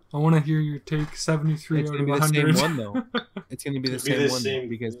 I want to hear your take 73 It's out gonna of be the 100. same one though. It's gonna be the It'd be same the one same though,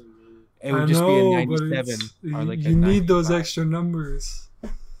 because thing, man. it would just be a but 97 it's- or like a you need those 95. extra numbers.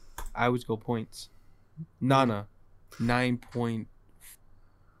 I would go points. Nana, 9.5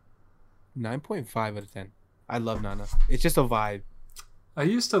 out of 10. I love Nana. It's just a vibe. I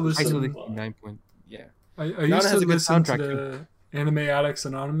used to I still listen. think 9 point. Yeah. I Nana used has to a good listen to soundtrack, the Anime Addicts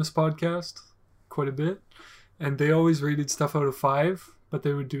Anonymous podcast quite a bit, and they always rated stuff out of 5, but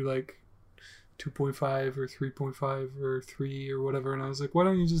they would do like 2.5 or 3.5 or 3 or whatever, and I was like, why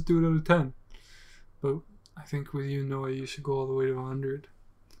don't you just do it out of 10? But I think with you, Noah, you should go all the way to 100.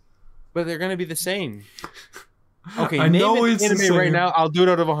 But they're gonna be the same. Okay, I name know an it's the anime right same. now. I'll do it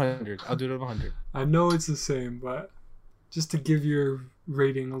out of 100. I'll do it out of 100. I know it's the same, but just to give your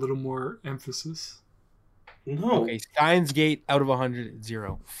rating a little more emphasis. No. Okay, Steins Gate out of 100,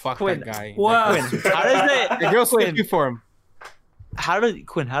 0. Fuck Quinn, that guy. Wow. That Quinn, guy's- how does it? The girl Quinn, slipped you for him. how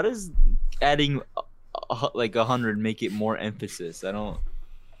does adding like 100 make it more emphasis? I don't.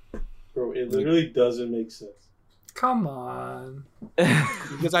 Bro, it literally doesn't make sense. Come on.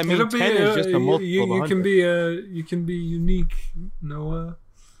 Because I mean, It'll 10 is just a multiple you, of you 100. can be unique, Noah.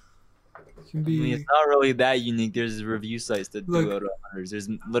 You can I be mean, it's not really that unique. There's review sites that Look. do out of 100s. There's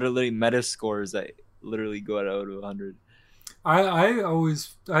literally meta scores that literally go out of 100.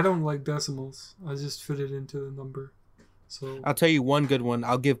 I don't like decimals. I just fit it into the number. So I'll tell you one good one.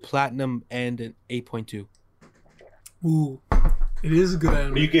 I'll give Platinum and an 8.2. ooh, it is a good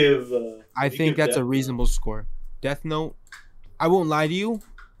anime. You give. I you think give that's a Death reasonable score. Death Note, I won't lie to you.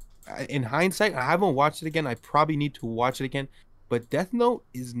 In hindsight, I haven't watched it again. I probably need to watch it again. But Death Note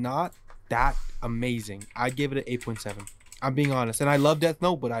is not that amazing. I'd give it an 8.7. I'm being honest. And I love Death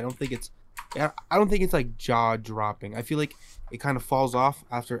Note, but I don't think it's like jaw dropping. I feel like it kind of falls off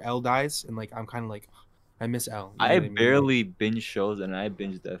after L dies, and like I'm kind of like I miss L. You know I what mean? barely binge shows, and I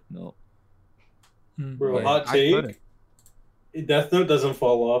binge Death Note. Mm. Bro, Yeah, hot I take. couldn't. Death Note doesn't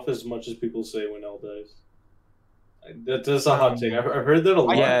fall off as much as people say when L dies. That's a hot take. I've heard that a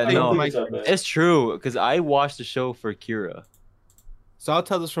lot. Yeah, I don't no. think it's that bad. It's true because I watched the show for Kira. So I'll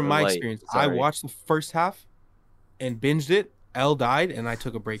tell this from Or my light, experience. sorry. I watched the first half and binged it. L died, and I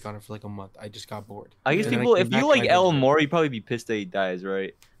took a break on it for like a month. I just got bored. I guess And then people, came if back you and like I L binged it. more, you'd probably be pissed that he dies,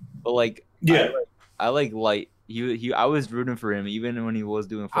 right? But like, Yeah. I like Light. I was rooting for him even when he was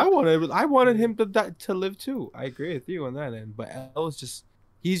doing. I wanted him to live too. I agree with you on that end. But L is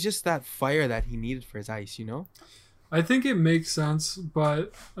he's just that fire that he needed for his ice, you know? I think it makes sense,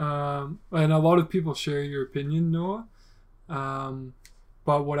 but and a lot of people share your opinion, Noah.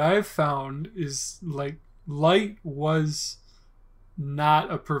 But what I've found is like Light was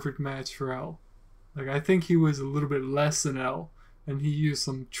not a perfect match for L. Like I think he was a little bit less than L, and he used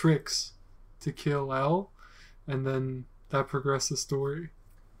some tricks to kill L, and then that progressed the story.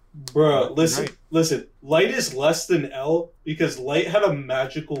 Bruh, listen, Right. listen. Light is less than L because Light had a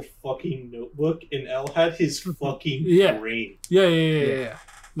magical fucking notebook and L had his fucking Yeah. brain. Yeah.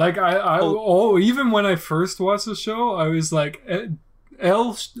 Like even when I first watched the show, I was like,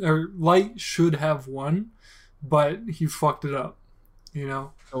 or Light should have won, but he fucked it up. You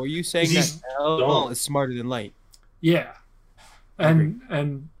know? So are you saying He's that L dumb. is smarter than Light? Yeah.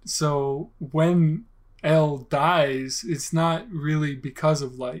 And so when L dies, it's not really because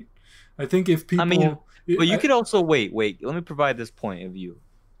of Light. I think if people, I mean, but you could also wait. Let me provide this point of view.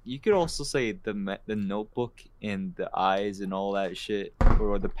 You could also say the notebook and the eyes and all that shit,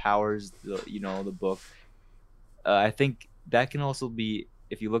 or the powers, the book. I think that can also be,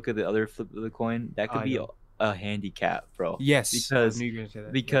 if you look at the other flip of the coin, that could I be know. a handicap, bro. Yes. Because I knew you were gonna say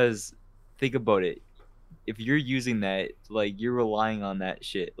that. because think about it. If you're using that, like, you're relying on that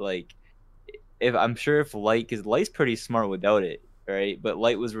shit. Like, if I'm sure if Light, because Light's pretty smart without it, right? But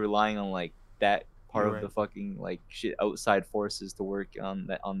Light was relying on like that part You're of the right. fucking like shit, outside forces to work on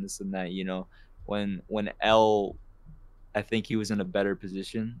that, on this and that. When L, I think he was in a better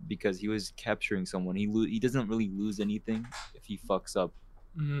position because he was capturing someone. He doesn't really lose anything if he fucks up.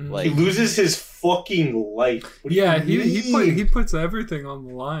 Like, He loses his fucking life. What do you yeah, mean? he puts everything on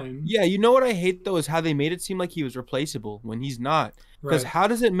the line. Yeah, you know what I hate though is how they made it seem like he was replaceable when he's not. Because Right. how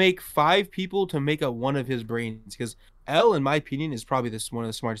does it make 5 people to make up one of his brains? Because L, in my opinion, is probably one of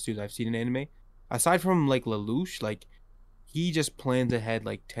the smartest dudes I've seen in anime. Aside from like Lelouch, like he just plans ahead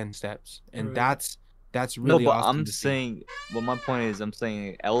like 10 steps, and Right. that's no, really but awesome I'm to see. saying, well, my point is, I'm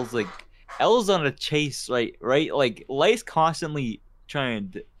saying L's on a chase, right? Like, Light's constantly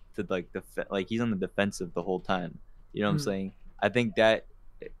trying to like like he's on the defensive the whole time. You know what I'm Hmm. saying? I think that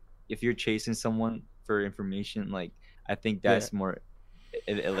if you're chasing someone for information, like, I think that's more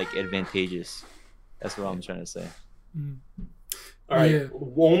like advantageous. That's what I'm trying to say. Mm. All right, Yeah.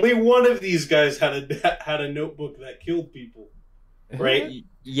 only one of these guys had a notebook that killed people, right?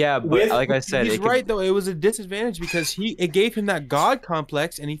 Yeah, but With- like I said, He's it could- right though. It was a disadvantage because it gave him that god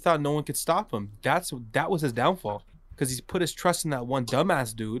complex, and he thought no one could stop him. That was his downfall because he's put his trust in that one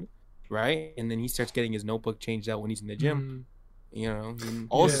dumbass dude, right? And then he starts getting his notebook changed out when he's in the gym. Mm. You know.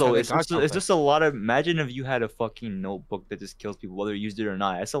 Also, Yeah. it's just a lot of. Imagine if you had a fucking notebook that just kills people, whether you used it or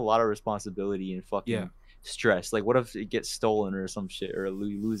not. That's a lot of responsibility and fucking Yeah. stress. Like, what if it gets stolen or some shit, or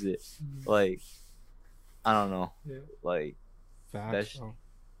you lose it? Mm. Like, I don't know. Yeah. Like, Facts. That's- Oh.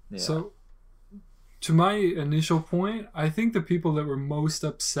 yeah. So, to my initial point, I think the people that were most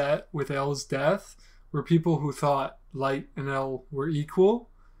upset with L's death were people who thought Light and L were equal,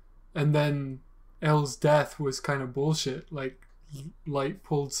 and then L's death was kind of bullshit. Like, Light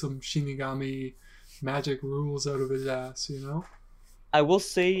pulled some Shinigami magic rules out of his ass, you know? I will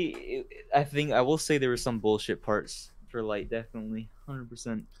say, I will say there were some bullshit parts for Light, definitely,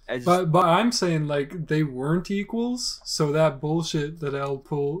 100%. But I'm saying, like, they weren't equals, so that bullshit that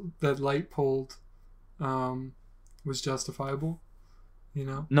Light pulled, was justifiable, you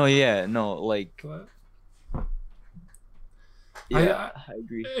know? no, yeah, no, like, But yeah, I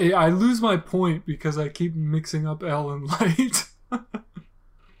agree. I lose my point because I keep mixing up L and Light.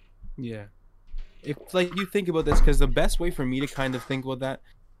 Yeah. If like you think about this, because the best way for me to kind of think about that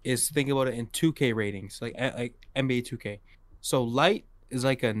is think about it in 2K ratings, like NBA 2K. So Light is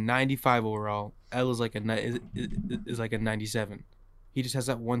like a 95 overall. L is like is like a 97. He just has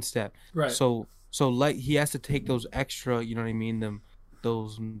that one step. Right. So Light, he has to take those extra, you know what I mean,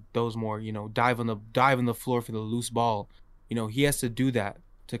 those more, dive on the floor for the loose ball. He has to do that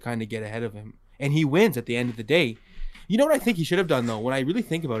to kind of get ahead of him, and he wins at the end of the day. You know what I think he should have done though, when I really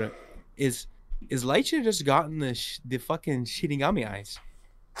think about it, is Light should have just gotten the fucking Shinigami eyes.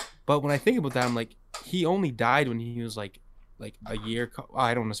 But when I think about that, I'm like, he only died when he was like a year.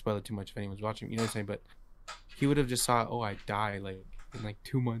 I don't want to spoil it too much if anyone's watching. You know what I'm saying? But he would have just saw, oh, I die like in like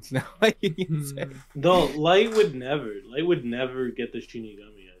 2 months now. Like, you know what I'm saying? No, Light would never get the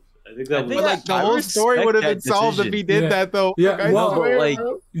Shinigami eyes. I think that I was think But like the I whole story respect would have that been solved if decision. he did Yeah. that though. Yeah, Like, I well, swear, like-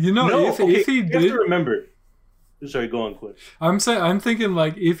 bro. You know, no. if Okay, he you have did, to remember. Sorry, go on, Quinn. I'm thinking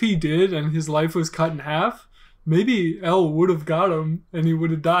like if he did and his life was cut in half, maybe L would have got him and he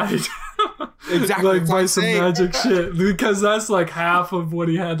would have died. Exactly, like that's what by I'm some saying. magic shit, because that's like half of what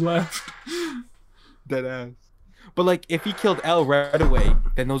he had left. Dead ass. But like, if he killed L right away,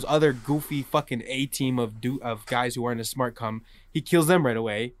 then those other goofy fucking A team of guys who aren't as smart he kills them right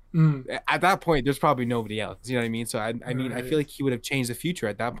away. Mm, At that point, there's probably nobody else. You know what I mean? So I mean, I Right. feel like he would have changed the future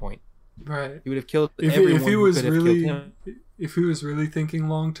at that point. right. He would have killed If everyone he who was could have killed really him. if he was really thinking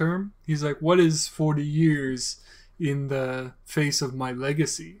long term, he's like, what is 40 years in the face of my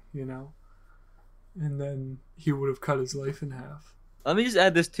legacy, you know? And then he would have cut his life in half. Let me just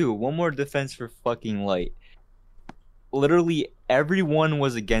add this too. One more defense for fucking Light. Literally everyone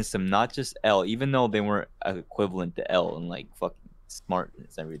was against him, not just L, even though they weren't equivalent to L and like fucking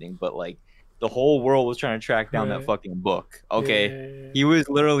smartness and everything, but like the whole world was trying to track down that Right. fucking book. Okay. Yeah. He was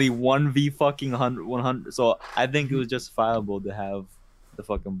literally 1v fucking 100. So I think it was justifiable to have the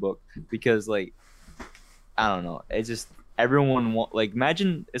fucking book because, like, I don't know. It's just everyone like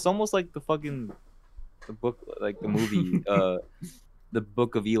imagine it's almost like the fucking the book, like the movie, the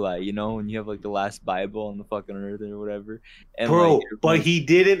Book of Eli. You know, and you have like the last Bible on the fucking earth or whatever. And Bro, like, but he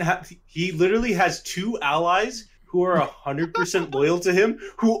didn't have. He literally has 2 allies who are 100% loyal to him,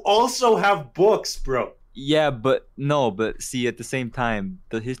 who also have books, bro. yeah, but no, but see, at the same time,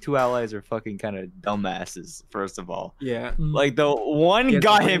 his 2 allies are fucking kind of dumbasses. First of all, Yeah. like the one Yeah,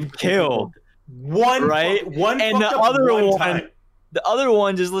 got the him one- killed. One Right? one And fucked the up other one one- time. The other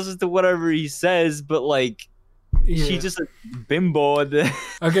one just listens to whatever he says, but like Yeah. she's just a bimbo.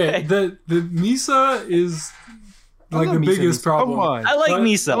 Okay, the Misa is I like the love Misa biggest Misa. problem. Come on. I like But-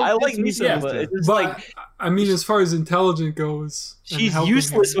 Misa. I like it's Misa, yeah, but it's just But like I mean, as far as intelligent goes, and she's helping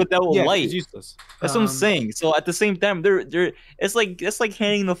useless him, without Yeah, light. it's useless. That's what I'm um, saying. So at the same time, they're it's like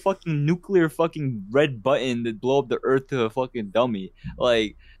handing the fucking nuclear fucking red button to blow up the earth to a fucking dummy.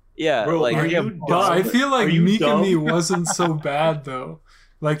 Like, yeah, Bro, like are yeah, you But I dumb? feel like Are you Mikami dumb? wasn't so bad though.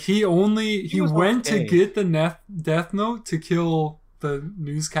 Like he was went to okay. get the Death Note to kill the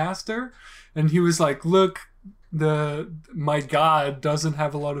newscaster, and he was like, "Look, my god doesn't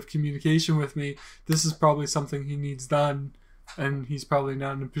have a lot of communication with me. This is probably something he needs done, and he's probably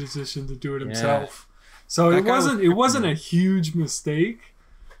not in a position to do it Yeah. himself." So That it guy was wasn't freaking- a huge mistake.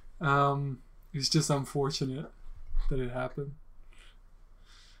 It's just unfortunate that it happened.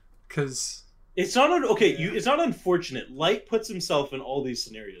 Because It's not it's not unfortunate. Light puts himself in all these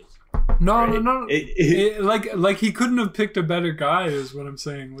scenarios. no, Right. no. It- Like he couldn't have picked a better guy, is what I'm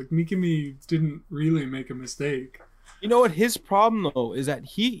saying. Like Mikami didn't really make a mistake. You know what? His problem though is that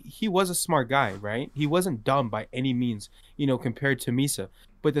he was a smart guy, right? He wasn't dumb by any means, you know, compared to Misa.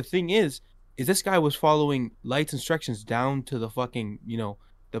 But the thing is this guy was following Light's instructions down to the fucking, you know,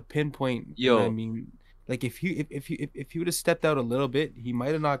 the pinpoint. You know what I Yo. mean, like if he would have stepped out a little bit, he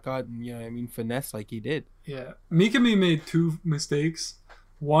might have not gotten, you know what I mean, finesse like he did. Yeah, Mikami made 2 mistakes.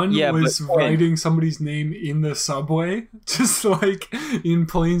 One Yeah, was but Quinn- writing somebody's name in the subway, just like in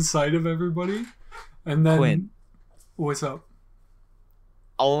plain sight of everybody. And then, Quinn. what's up?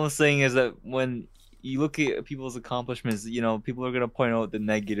 all I'm saying is that when you look at people's accomplishments, you know, people are gonna point out the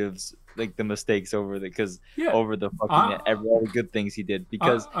negatives, like the mistakes over the Yeah, over the fucking all the good things he did.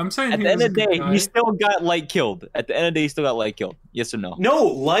 Because I'm saying at he the end was of the a good day, guy. he still got Light killed. At the end of the day, he still got Light killed. Yes or no? No,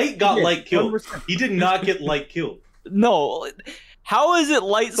 Light got Yeah, Light killed. 100%. He did not get Light killed. No. How is it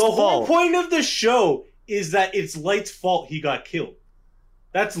Light's The whole fault? point of the show is that it's Light's fault he got killed.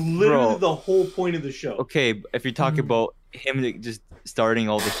 That's literally Bro. the whole point of the show. Okay, if you're talking Mhm. about him like, just starting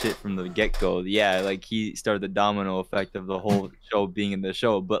all the shit from the get go, yeah, like he started the domino effect of the whole show being in the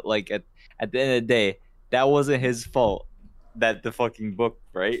show. But like at the end of the day, that wasn't his fault. That the fucking book,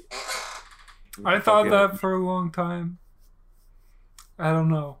 right? I thought that for a long time. I don't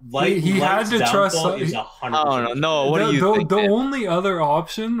know. Light, he had Light's to trust. downfall is 100%. I don't know. No, what do you the, think? the man? only other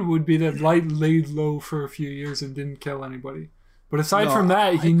option would be that Light laid low for a few years and didn't kill anybody. But aside No, from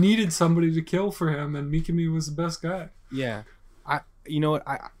that, he needed somebody to kill for him, and Mikami was the best guy. Yeah, you know what,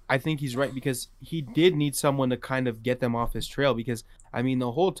 I think he's right, because he did need someone to kind of get them off his trail, because I mean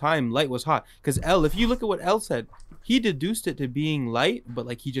the whole time Light was hot. Because L, if you look at what L said, he deduced it to being Light, but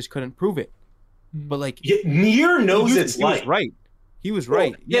like he just couldn't prove it. But like Yeah, Nier knows he it's was Light. right. He was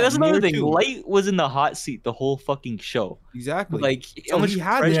right. Yeah, that's another Nier thing. too. Light was in the hot seat the whole fucking show. Exactly. Like so he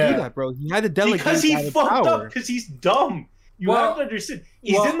had to Yeah. do that, bro. He had to delegate Because he that fucked power. up. Because he's dumb. You Well- have to understand.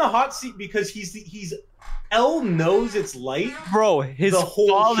 He's well- in the hot seat because he's L knows it's Light. Bro, his The whole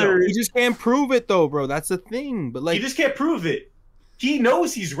father. show. He just can't prove it though, bro. That's the thing. But like, You just can't prove it. He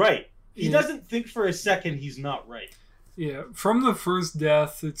knows he's right. He Yeah. doesn't think for a second he's not right. Yeah, from the first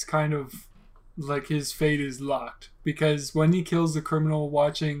death, it's kind of like his fate is locked, because when he kills the criminal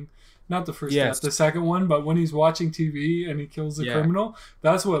watching, not the first Yes. death, the second one, but when he's watching TV and he kills the Yeah. criminal,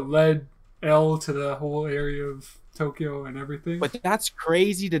 that's what led L to the whole area of Tokyo and everything. but that's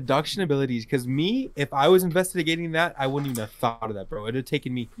crazy deduction abilities. Because me, if I was investigating that, I wouldn't even have thought of that, bro. It'd have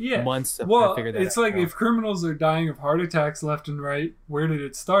taken me Yeah. months to Well, figure that it's out. like if criminals are dying of heart attacks left and right, where did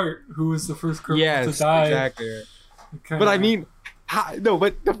it start? Who was the first criminal yes, to die? exactly. Kinda- But I mean, no.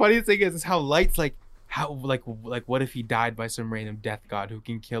 But the funniest thing is how Light's like, how like what if he died by some random death god who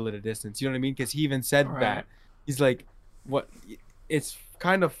can kill at a distance? You know what I mean? Because he even said Right. that. He's like, what? It's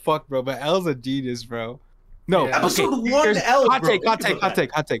kind of fucked, bro. But L's a genius, bro. No, Yeah. Episode okay. one, here's- L, hot bro. take, hot Think take, about hot that.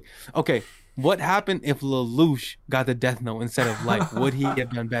 take, hot take. Okay, what happened if Lelouch got the Death Note instead of Light? Would he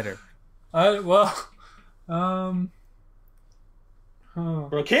have done better? Well, um, huh.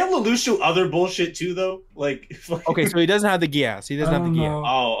 Bro, can't Lelouch do other bullshit too, though? Like, fucking- Okay, so he doesn't have the Gias. He doesn't I have the don't Gias. know.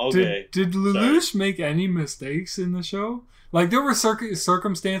 Oh, okay. Did Lelouch make any mistakes in the show? Like there were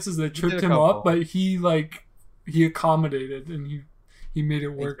circumstances that He did tripped a him couple. up, but he accommodated and he made it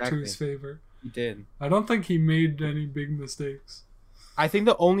work to his favor. He did. I don't think he made any big mistakes. I think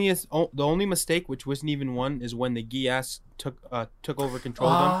the only mistake, which wasn't even one, is when the Gias took over control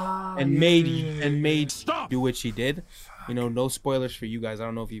of them and made do what she did. You know, no spoilers for you guys. I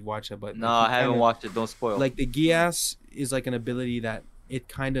don't know if you've watched it, but No, I haven't watched it. Don't spoil. Like the Gias is like an ability that it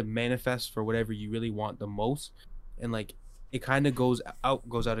kind of manifests for whatever you really want the most, and like it kind of goes out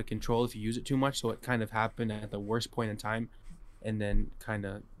of control if you use it too much. So it kind of happened at the worst point in time, and then kind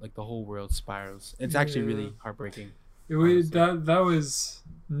of like the whole world spirals. It's actually really heartbreaking. That was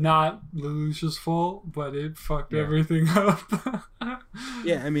not Lelouch's fault, but it fucked everything up.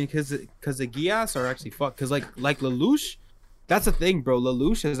 Yeah, I mean, because the Gias are actually fucked. Because like Lelouch, that's the thing, bro.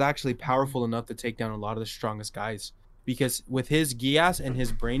 Lelouch is actually powerful enough to take down a lot of the strongest guys. Because with his Gias and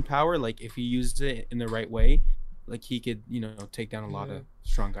his brain power, like if he uses it in the right way, like he could, you know, take down a lot of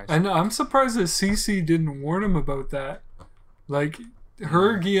strong guys. And I'm surprised that Cece didn't warn him about that. Like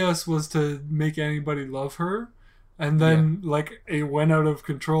her Gias was to make anybody love her. And then, like, it went out of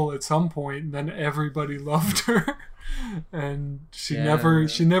control at some point, and then everybody loved her, and she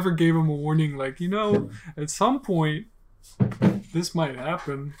never gave him a warning. Like, you know, at some point, this might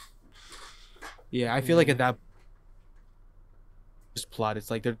happen. Yeah, I feel like at that just plot, it's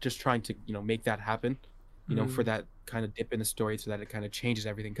like they're just trying to, you know, make that happen, you know, for that kind of dip in the story, so that it kind of changes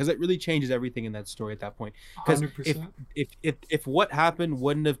everything, because it really changes everything in that story at that point. Because 100%. if what happened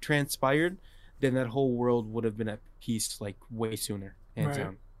wouldn't have transpired, then that whole world would have been at peace like way sooner, hands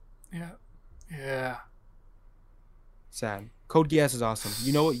down. Yeah. Sad. Code Geass is awesome.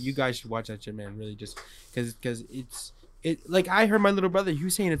 You know what? You guys should watch that shit, man. Really, just because it. Like I heard my little brother, he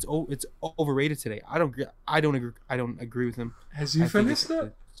was saying it's overrated today. I don't agree with him. Has you finished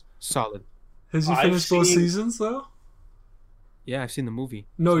it? Solid. Has you finished both seasons though? Yeah, I've seen the movie.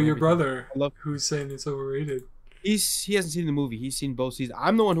 No, Seen your everything. brother. I love- Who's saying it's overrated? He hasn't seen the movie. He's seen both seasons.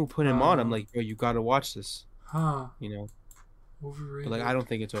 I'm the one who put him on. I'm like, yo, you gotta watch this. Huh? You know. Overrated. But like, I don't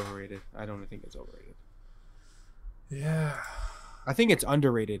think it's overrated. I don't think it's overrated. Yeah. I think it's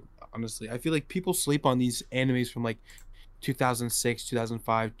underrated. Honestly, I feel like people sleep on these animes from like 2006,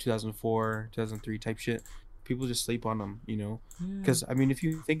 2005, 2004, 2003 type shit. People just sleep on them, you know. Because I mean, if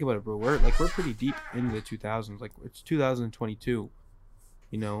you think about it, bro, we're pretty deep into the 2000s. Like it's 2022,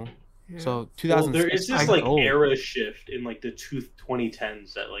 you know. Yeah. So Well, 2006. there is this like era shift in like the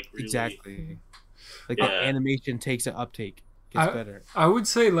 2010s that like really exactly. Like Yeah. the animation takes an uptake, gets better. I would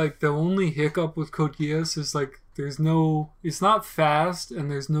say like the only hiccup with Code Geass is like it's not fast and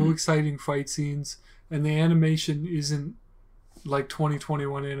there's no exciting fight scenes and the animation isn't like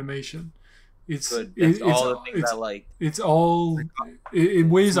 2021 animation. It's Good. That's all the things it's, I like. it's all it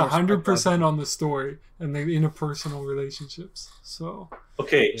weighs more 100% on the story and the interpersonal relationships. So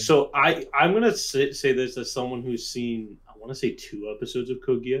Okay, so I'm gonna say this as someone who's seen, I want to say 2 episodes of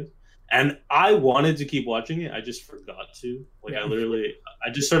Code Geass, and I wanted to keep watching it, I just forgot to. Like I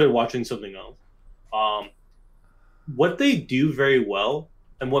just started watching something else. What they do very well,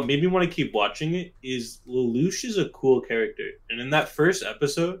 and what made me want to keep watching it, is Lelouch is a cool character, and in that first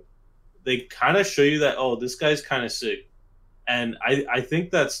episode, they kind of show you that this guy's kind of sick, and I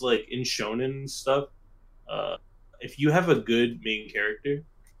think that's like in shonen stuff. If you have a good main character,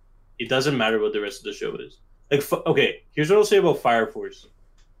 it doesn't matter what the rest of the show is. Like, okay, here's what I'll say about Fire Force.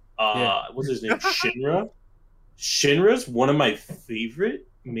 What's his name? Shinra. Shinra's one of my favorite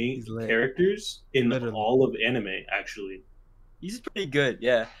main characters in all of anime. Actually, He's pretty good.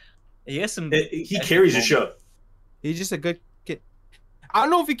 Yeah, he has some. he carries the show. He's just a good kid. I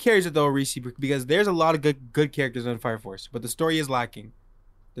don't know if he carries it though, Reese, because there's a lot of good characters on Fire Force, but the story is lacking.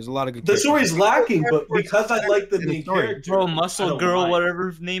 There's a lot of good. The characters. story's lacking, but because I like the main character, Bro, I Muscle don't Girl, mind.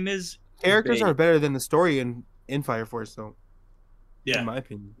 whatever her name is. Characters big. are better than the story in Fire Force, though. Yeah. In my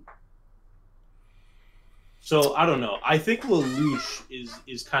opinion. So I don't know. I think Lelouch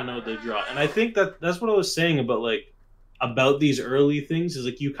is kind of the draw, and I think that's what I was saying about these early things is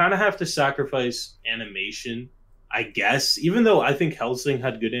like you kind of have to sacrifice animation, I guess. Even though I think Hellsing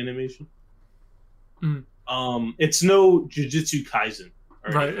had good animation, it's no Jujutsu Kaisen,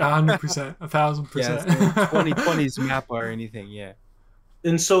 right, 100%, 1,000%. Yeah, 2020's map or anything. Yeah.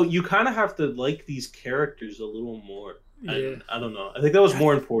 and so you kind of have to like these characters a little more. Yeah. I don't know. I think that was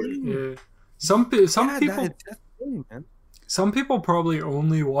more important. Yeah. Some Yeah, people that's the thing, man. some people probably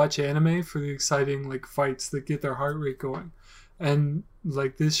only watch anime for the exciting like fights that get their heart rate going. And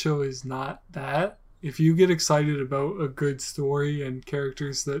like this show is not that. If you get excited about a good story and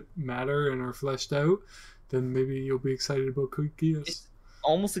characters that matter and are fleshed out, then maybe you'll be excited about Code Geass. It's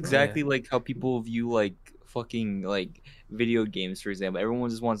almost exactly like how people view like fucking like video games, for example. Everyone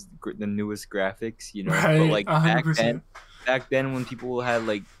just wants the newest graphics, you know. Right, But like 100%. back then when people had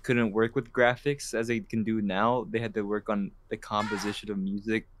like couldn't work with graphics as they can do now, they had to work on the composition of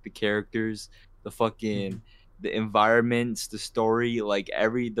music, the characters, the fucking the environments, the story, like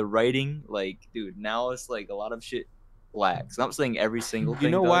the writing. Like, dude, now it's like a lot of shit lacks. I'm not saying every single thing. You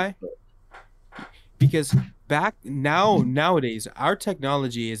know does, why? but Because nowadays our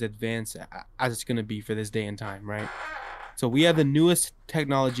technology is advanced as it's gonna be for this day and time, right? So we have the newest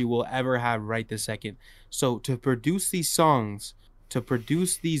technology we'll ever have right this second. So to produce these songs, to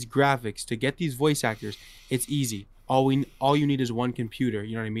produce these graphics, to get these voice actors, it's easy. All you need is one computer,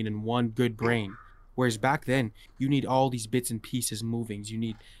 you know what I mean, and one good brain. Whereas back then, you need all these bits and pieces movings. You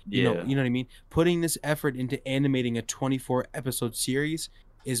need, you know what I mean? Putting this effort into animating a 24 episode series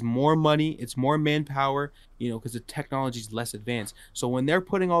is more money, it's more manpower, you know, because the technology is less advanced. So when they're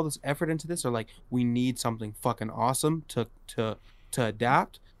putting all this effort into this, they're like, we need something fucking awesome to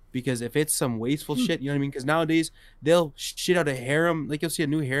adapt. Because if it's some wasteful shit, you know what I mean? Because nowadays they'll shit out a harem, like you'll see a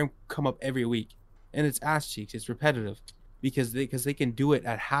new harem come up every week, and it's ass cheeks, it's repetitive, because they can do it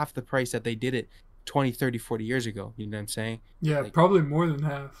at half the price that they did it 20, 30, 40 years ago. You know what I'm saying? Yeah, Like- probably more than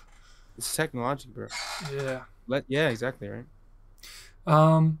half. It's technology, bro. Yeah. Yeah, exactly, right?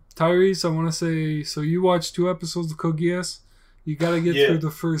 Tyrese, I want to say, so you watched 2 episodes of Code Geass. You got to get Yeah. through the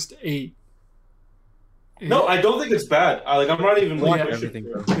first 8. No, I don't think it's bad. I'm not even Well, like yeah. Everything,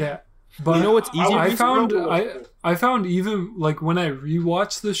 bro. Yeah. But You know what's easy? I found I I found even like when I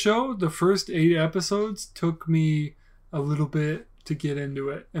rewatched the show, the first 8 episodes took me a little bit to get into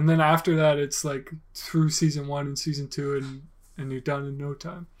it, and then after that, it's like through season 1 and season 2, and you're done in no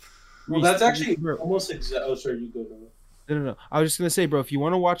time. Well, that's actually Bro. almost exact. Oh, sorry, you go. Noah. No. I was just gonna say, bro, if you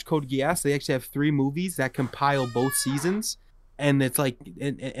want to watch Code Geass, they actually have 3 movies that compile both seasons, and it's like,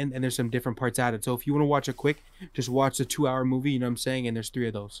 and there's some different parts added. So if you want to watch it quick, just watch the 2-hour movie. You know what I'm saying? And there's 3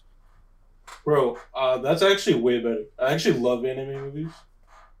 of those. Bro, that's actually way better. I actually love anime movies.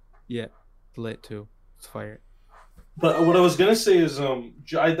 Yeah, it's lit too. It's fire. But what I was gonna say is,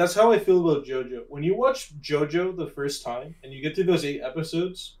 that's how I feel about JoJo. When you watch JoJo the first time and you get through those 8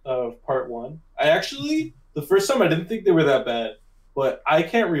 episodes of part 1, the first time I didn't think they were that bad, but I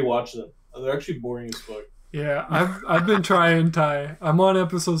can't rewatch them. They're actually boring as fuck. Yeah, I've been trying, Ty. I'm on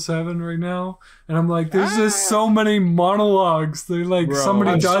episode 7 right now, and I'm like, there's just so many monologues. They're like, Bro,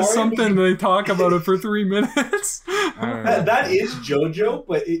 somebody I'm does sorry, something, but and they talk about it for 3 minutes. That is JoJo,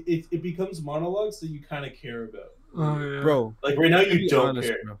 but it becomes monologues that you kind of care about. Oh, yeah. Bro, Like right now, to you be don't honest,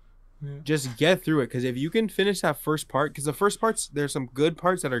 care. bro, Yeah. just get through it, because if you can finish that first part, because the first parts, there's some good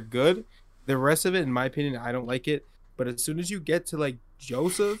parts that are good. The rest of it, in my opinion, I don't like it. But as soon as you get to like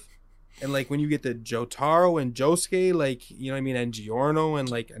Joseph, and like when you get to Jotaro and Josuke, like, you know what I mean, and Giorno, and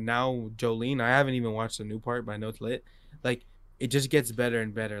like now Jolene, I haven't even watched the new part, but I know it's lit. Like, it just gets better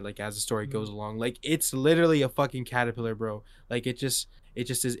and better, like, as the story goes along. Like, it's literally a fucking caterpillar, bro. Like, it just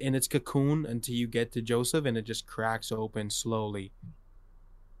is in its cocoon until you get to Joseph, and it just cracks open slowly.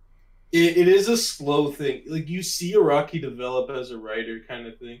 It is a slow thing. Like, you see Araki develop as a writer kind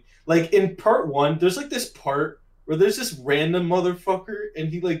of thing. Like, in part 1, there's like this part where there's this random motherfucker and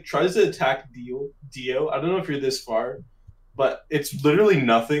he like tries to attack Dio. I don't know if you're this far, but it's literally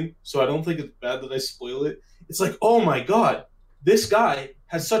nothing, so I don't think it's bad that I spoil it. It's like, oh my god, this guy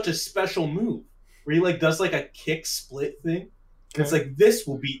has such a special move where he like does like a kick split thing. And it's like, this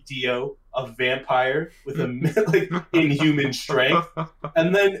will beat Dio, a vampire with a like inhuman strength.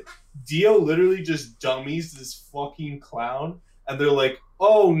 And then Dio literally just dummies this fucking clown, and they're like,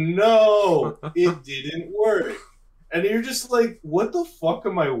 oh no, it didn't work. And you're just like, what the fuck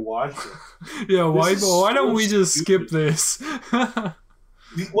am I watching? Yeah, why is don't so we just skip stupid. this?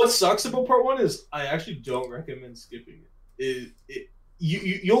 What sucks about part 1 is I actually don't recommend skipping it.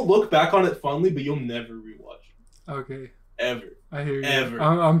 You'll look back on it fondly, but you'll never rewatch it. Okay, Ever. I hear you. Ever.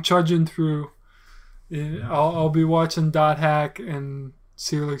 I'm trudging through. Yeah, I'll be watching Dot Hack and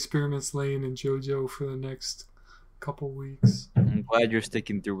Serial Experiments Lane and JoJo for the next couple weeks. I'm glad you're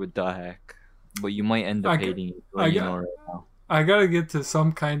sticking through with Dahak, but you might end up hating it. Right now. I gotta get to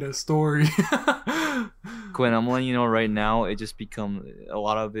some kind of story. Quinn, I'm letting you know right now. It just become a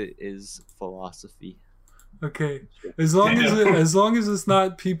lot of it is philosophy. Okay, as long as it's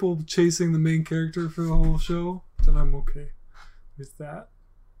not people chasing the main character for the whole show, then I'm okay with that.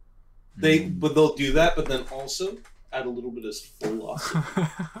 But they'll do that, but then also add a little bit of philosophy.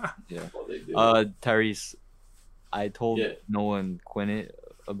 Yeah. While they do. Tyrese, I told Yeah. Nolan Quinn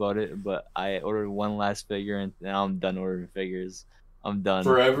about it, but I ordered one last figure and now I'm done ordering figures. I'm done.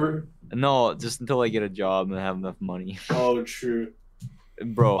 Forever. No, just until I get a job and have enough money. Oh, true.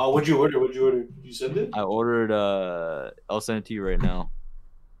 Bro, What'd you order? You send it? I ordered I'll send it to you right now.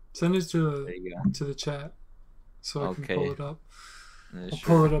 Send it There you go. to the chat so I can Okay. pull it up. Yeah, I'll sure.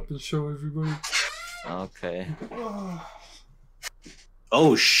 pull it up and show everybody. Okay.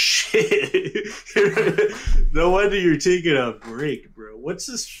 Oh shit! No wonder you're taking a break, bro. What's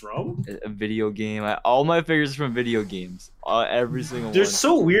this from? A video game. All my figures are from video games. Every single They're one.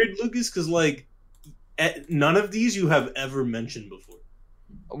 so weird, Lucas, because like none of these you have ever mentioned before.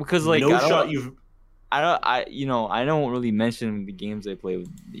 Because like no I don't, shot you've. I don't really mention the games I play with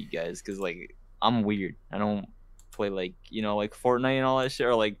you guys because like I'm weird. I don't play like like Fortnite and all that shit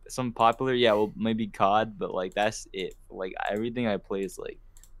or like some popular well maybe COD, but like that's it. Like everything I play is like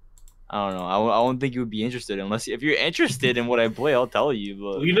I don't know. I don't think you would be interested unless if you're interested in what I play, I'll tell you.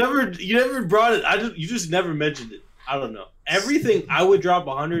 But You never brought it. You just never mentioned it. I don't know. Everything I would drop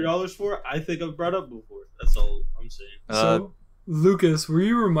 $100 for, I think I've brought up before. That's all I'm saying. So, Lucas, were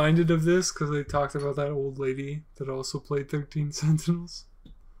you reminded of this because they talked about that old lady that also played 13 Sentinels?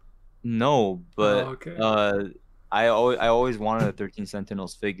 no, but okay. I always wanted a 13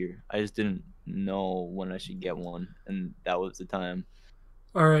 Sentinels figure. I just didn't know when I should get one, and that was the time.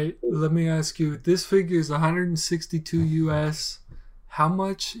 All right, let me ask you. This figure is 162 US. How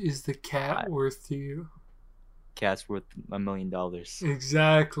much is the cat worth to you? Cat's worth $1 million.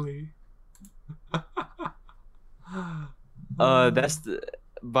 Exactly. That's the.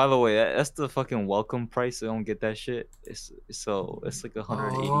 By the way, that's the fucking welcome price. I don't get that shit. It's like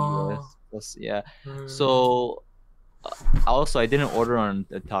 180 US plus. Yeah. So also I didn't order on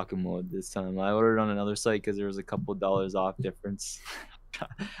the Taka mode this time. I ordered on another site because there was a couple dollars off difference.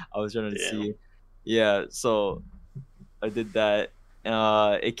 I was trying to see. Yeah. So I did that.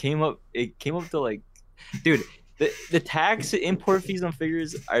 It came up to like, dude. The tax import fees on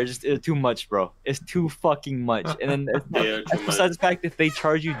figures are just too much, bro. It's too fucking much. And then besides the fact if they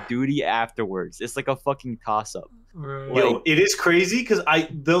charge you duty afterwards, it's like a fucking toss up. Right. Yo, it is crazy because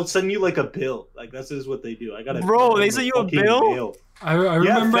they'll send you like a bill. Like that's just what they do. I gotta. Bro, they send you a bill? I remember. I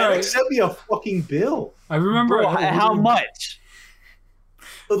remember. Bro, how much?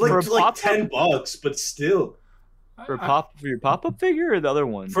 Like pop-up? $10, but still. For your pop-up figure or the other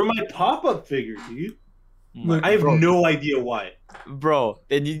one? For my pop-up figure, dude. Look, I have no idea why. Bro,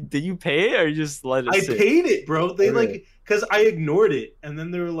 did you pay it or you just let it sit? I paid it, bro. They Okay. because I ignored it, and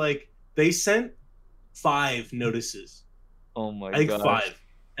then they were like, they sent 5 notices. Oh my I think god. 5,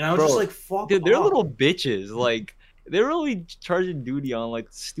 and I was Bro, just like, fuck. Dude, they're off. little bitches. Like they're really charging duty on like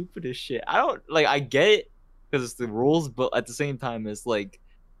stupidest shit. I don't like. I get it because it's the rules, but at the same time, it's like,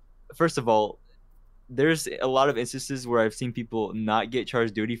 first of all, there's a lot of instances where I've seen people not get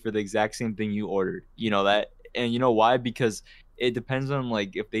charged duty for the exact same thing you ordered. You know that, and you know why? Because it depends on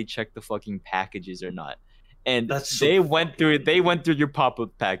like if they check the fucking packages or not. And That's so they went through your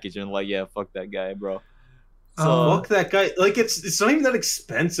pop-up package and like, yeah, fuck that guy, bro. So Fuck that guy. Like it's not even that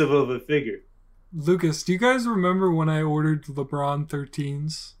expensive of a figure. Lucas, do you guys remember when I ordered LeBron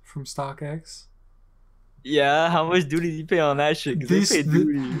 13s from StockX? yeah, how much duty did you pay on that shit? Because they paid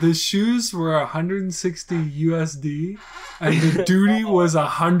duty. The shoes were 160 USD and the duty was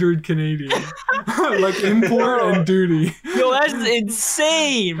 100 Canadian. Like import and duty. Yo, that's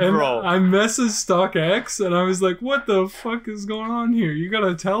insane, And bro. I messaged StockX and I was like, what the fuck is going on here? You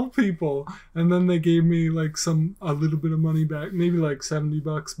gotta tell people. And then they gave me like a little bit of money back, maybe like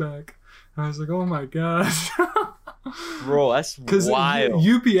 $70 back. And I was like, oh my gosh. Bro, that's Because wild.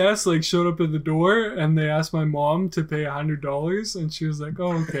 UPS like showed up at the door and they asked my mom to pay $100 and she was like,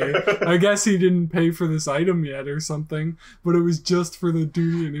 "Oh, okay. I guess he didn't pay for this item yet or something, but it was just for the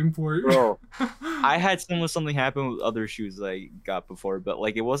duty and import." Bro, I had something happen with other shoes I got before, but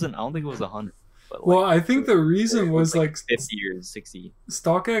like it wasn't. I don't think it was 100. But, like, Well, I think the it reason was like 50 or 60.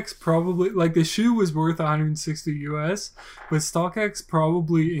 StockX probably like the shoe was worth 160 US, but StockX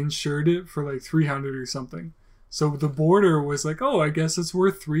probably insured it for like 300 or something. So the border was like, "Oh, I guess it's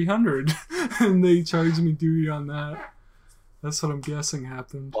worth 300," and they charged me duty on that. That's what I'm guessing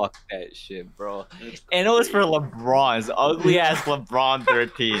happened. Fuck that shit, bro. And it was for LeBron's ugly ass LeBron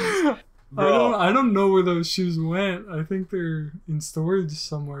 13s. Bro, I don't know where those shoes went. I think they're in storage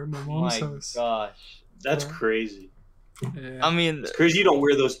somewhere at my mom's my house. gosh. That's Yeah. crazy. Yeah. I mean, It's crazy you don't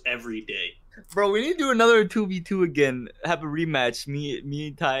wear those every day. Bro, we need to do another 2v2 again. Have a rematch. Me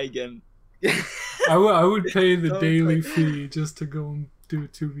and Ty again. I would pay the So daily funny. fee just to go and do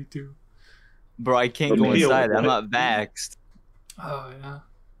 2v2. Bro, I can't But go maybe a inside. I'm what? not vaxxed. Oh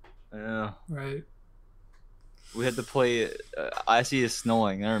yeah, right. We had to play. I see it's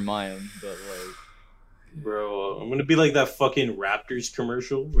snowing. Never mind. But Bro, I'm gonna be like that fucking Raptors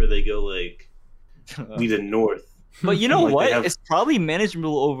commercial where they go like, "We the North." but you know Like, they what? have- It's probably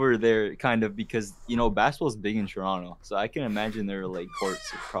manageable over there, kind of, because basketball's big in Toronto. So I can imagine their like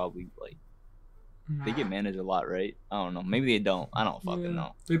courts are probably like they get managed a lot, right? I don't know. Maybe they don't. I don't fucking Yeah.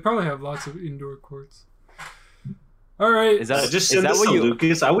 know. They probably have lots of indoor courts. All right. Is that Just is send that this what to you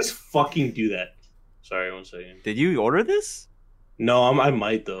Lucas. I always fucking do that. Sorry, 1 second. did? You order this? No, I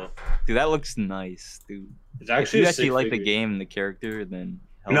might though. Dude, that looks nice, dude. It's If actually you a actually sick like the figure. game and the character, then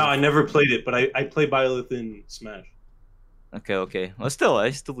hell No, yeah. I never played it, but I play Byleth in Smash. Okay. Well, still,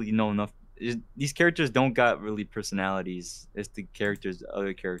 I still know enough. These characters don't got really personalities. It's the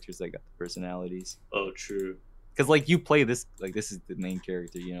other characters that got the personalities. Oh, true. Because like you play this, like this is the main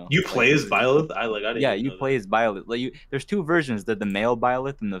character, you know. You Like, play as Byleth? I didn't. yeah, even you know play that. as Violet. Like there's two versions. The male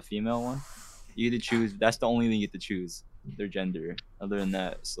Violet and the female one. You get to choose. That's the only thing you get to choose. Their gender. Other than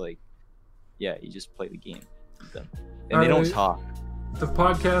that, it's like, yeah, you just play the game. You're done. And they don't Alright. talk. The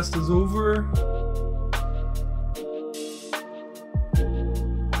podcast is over.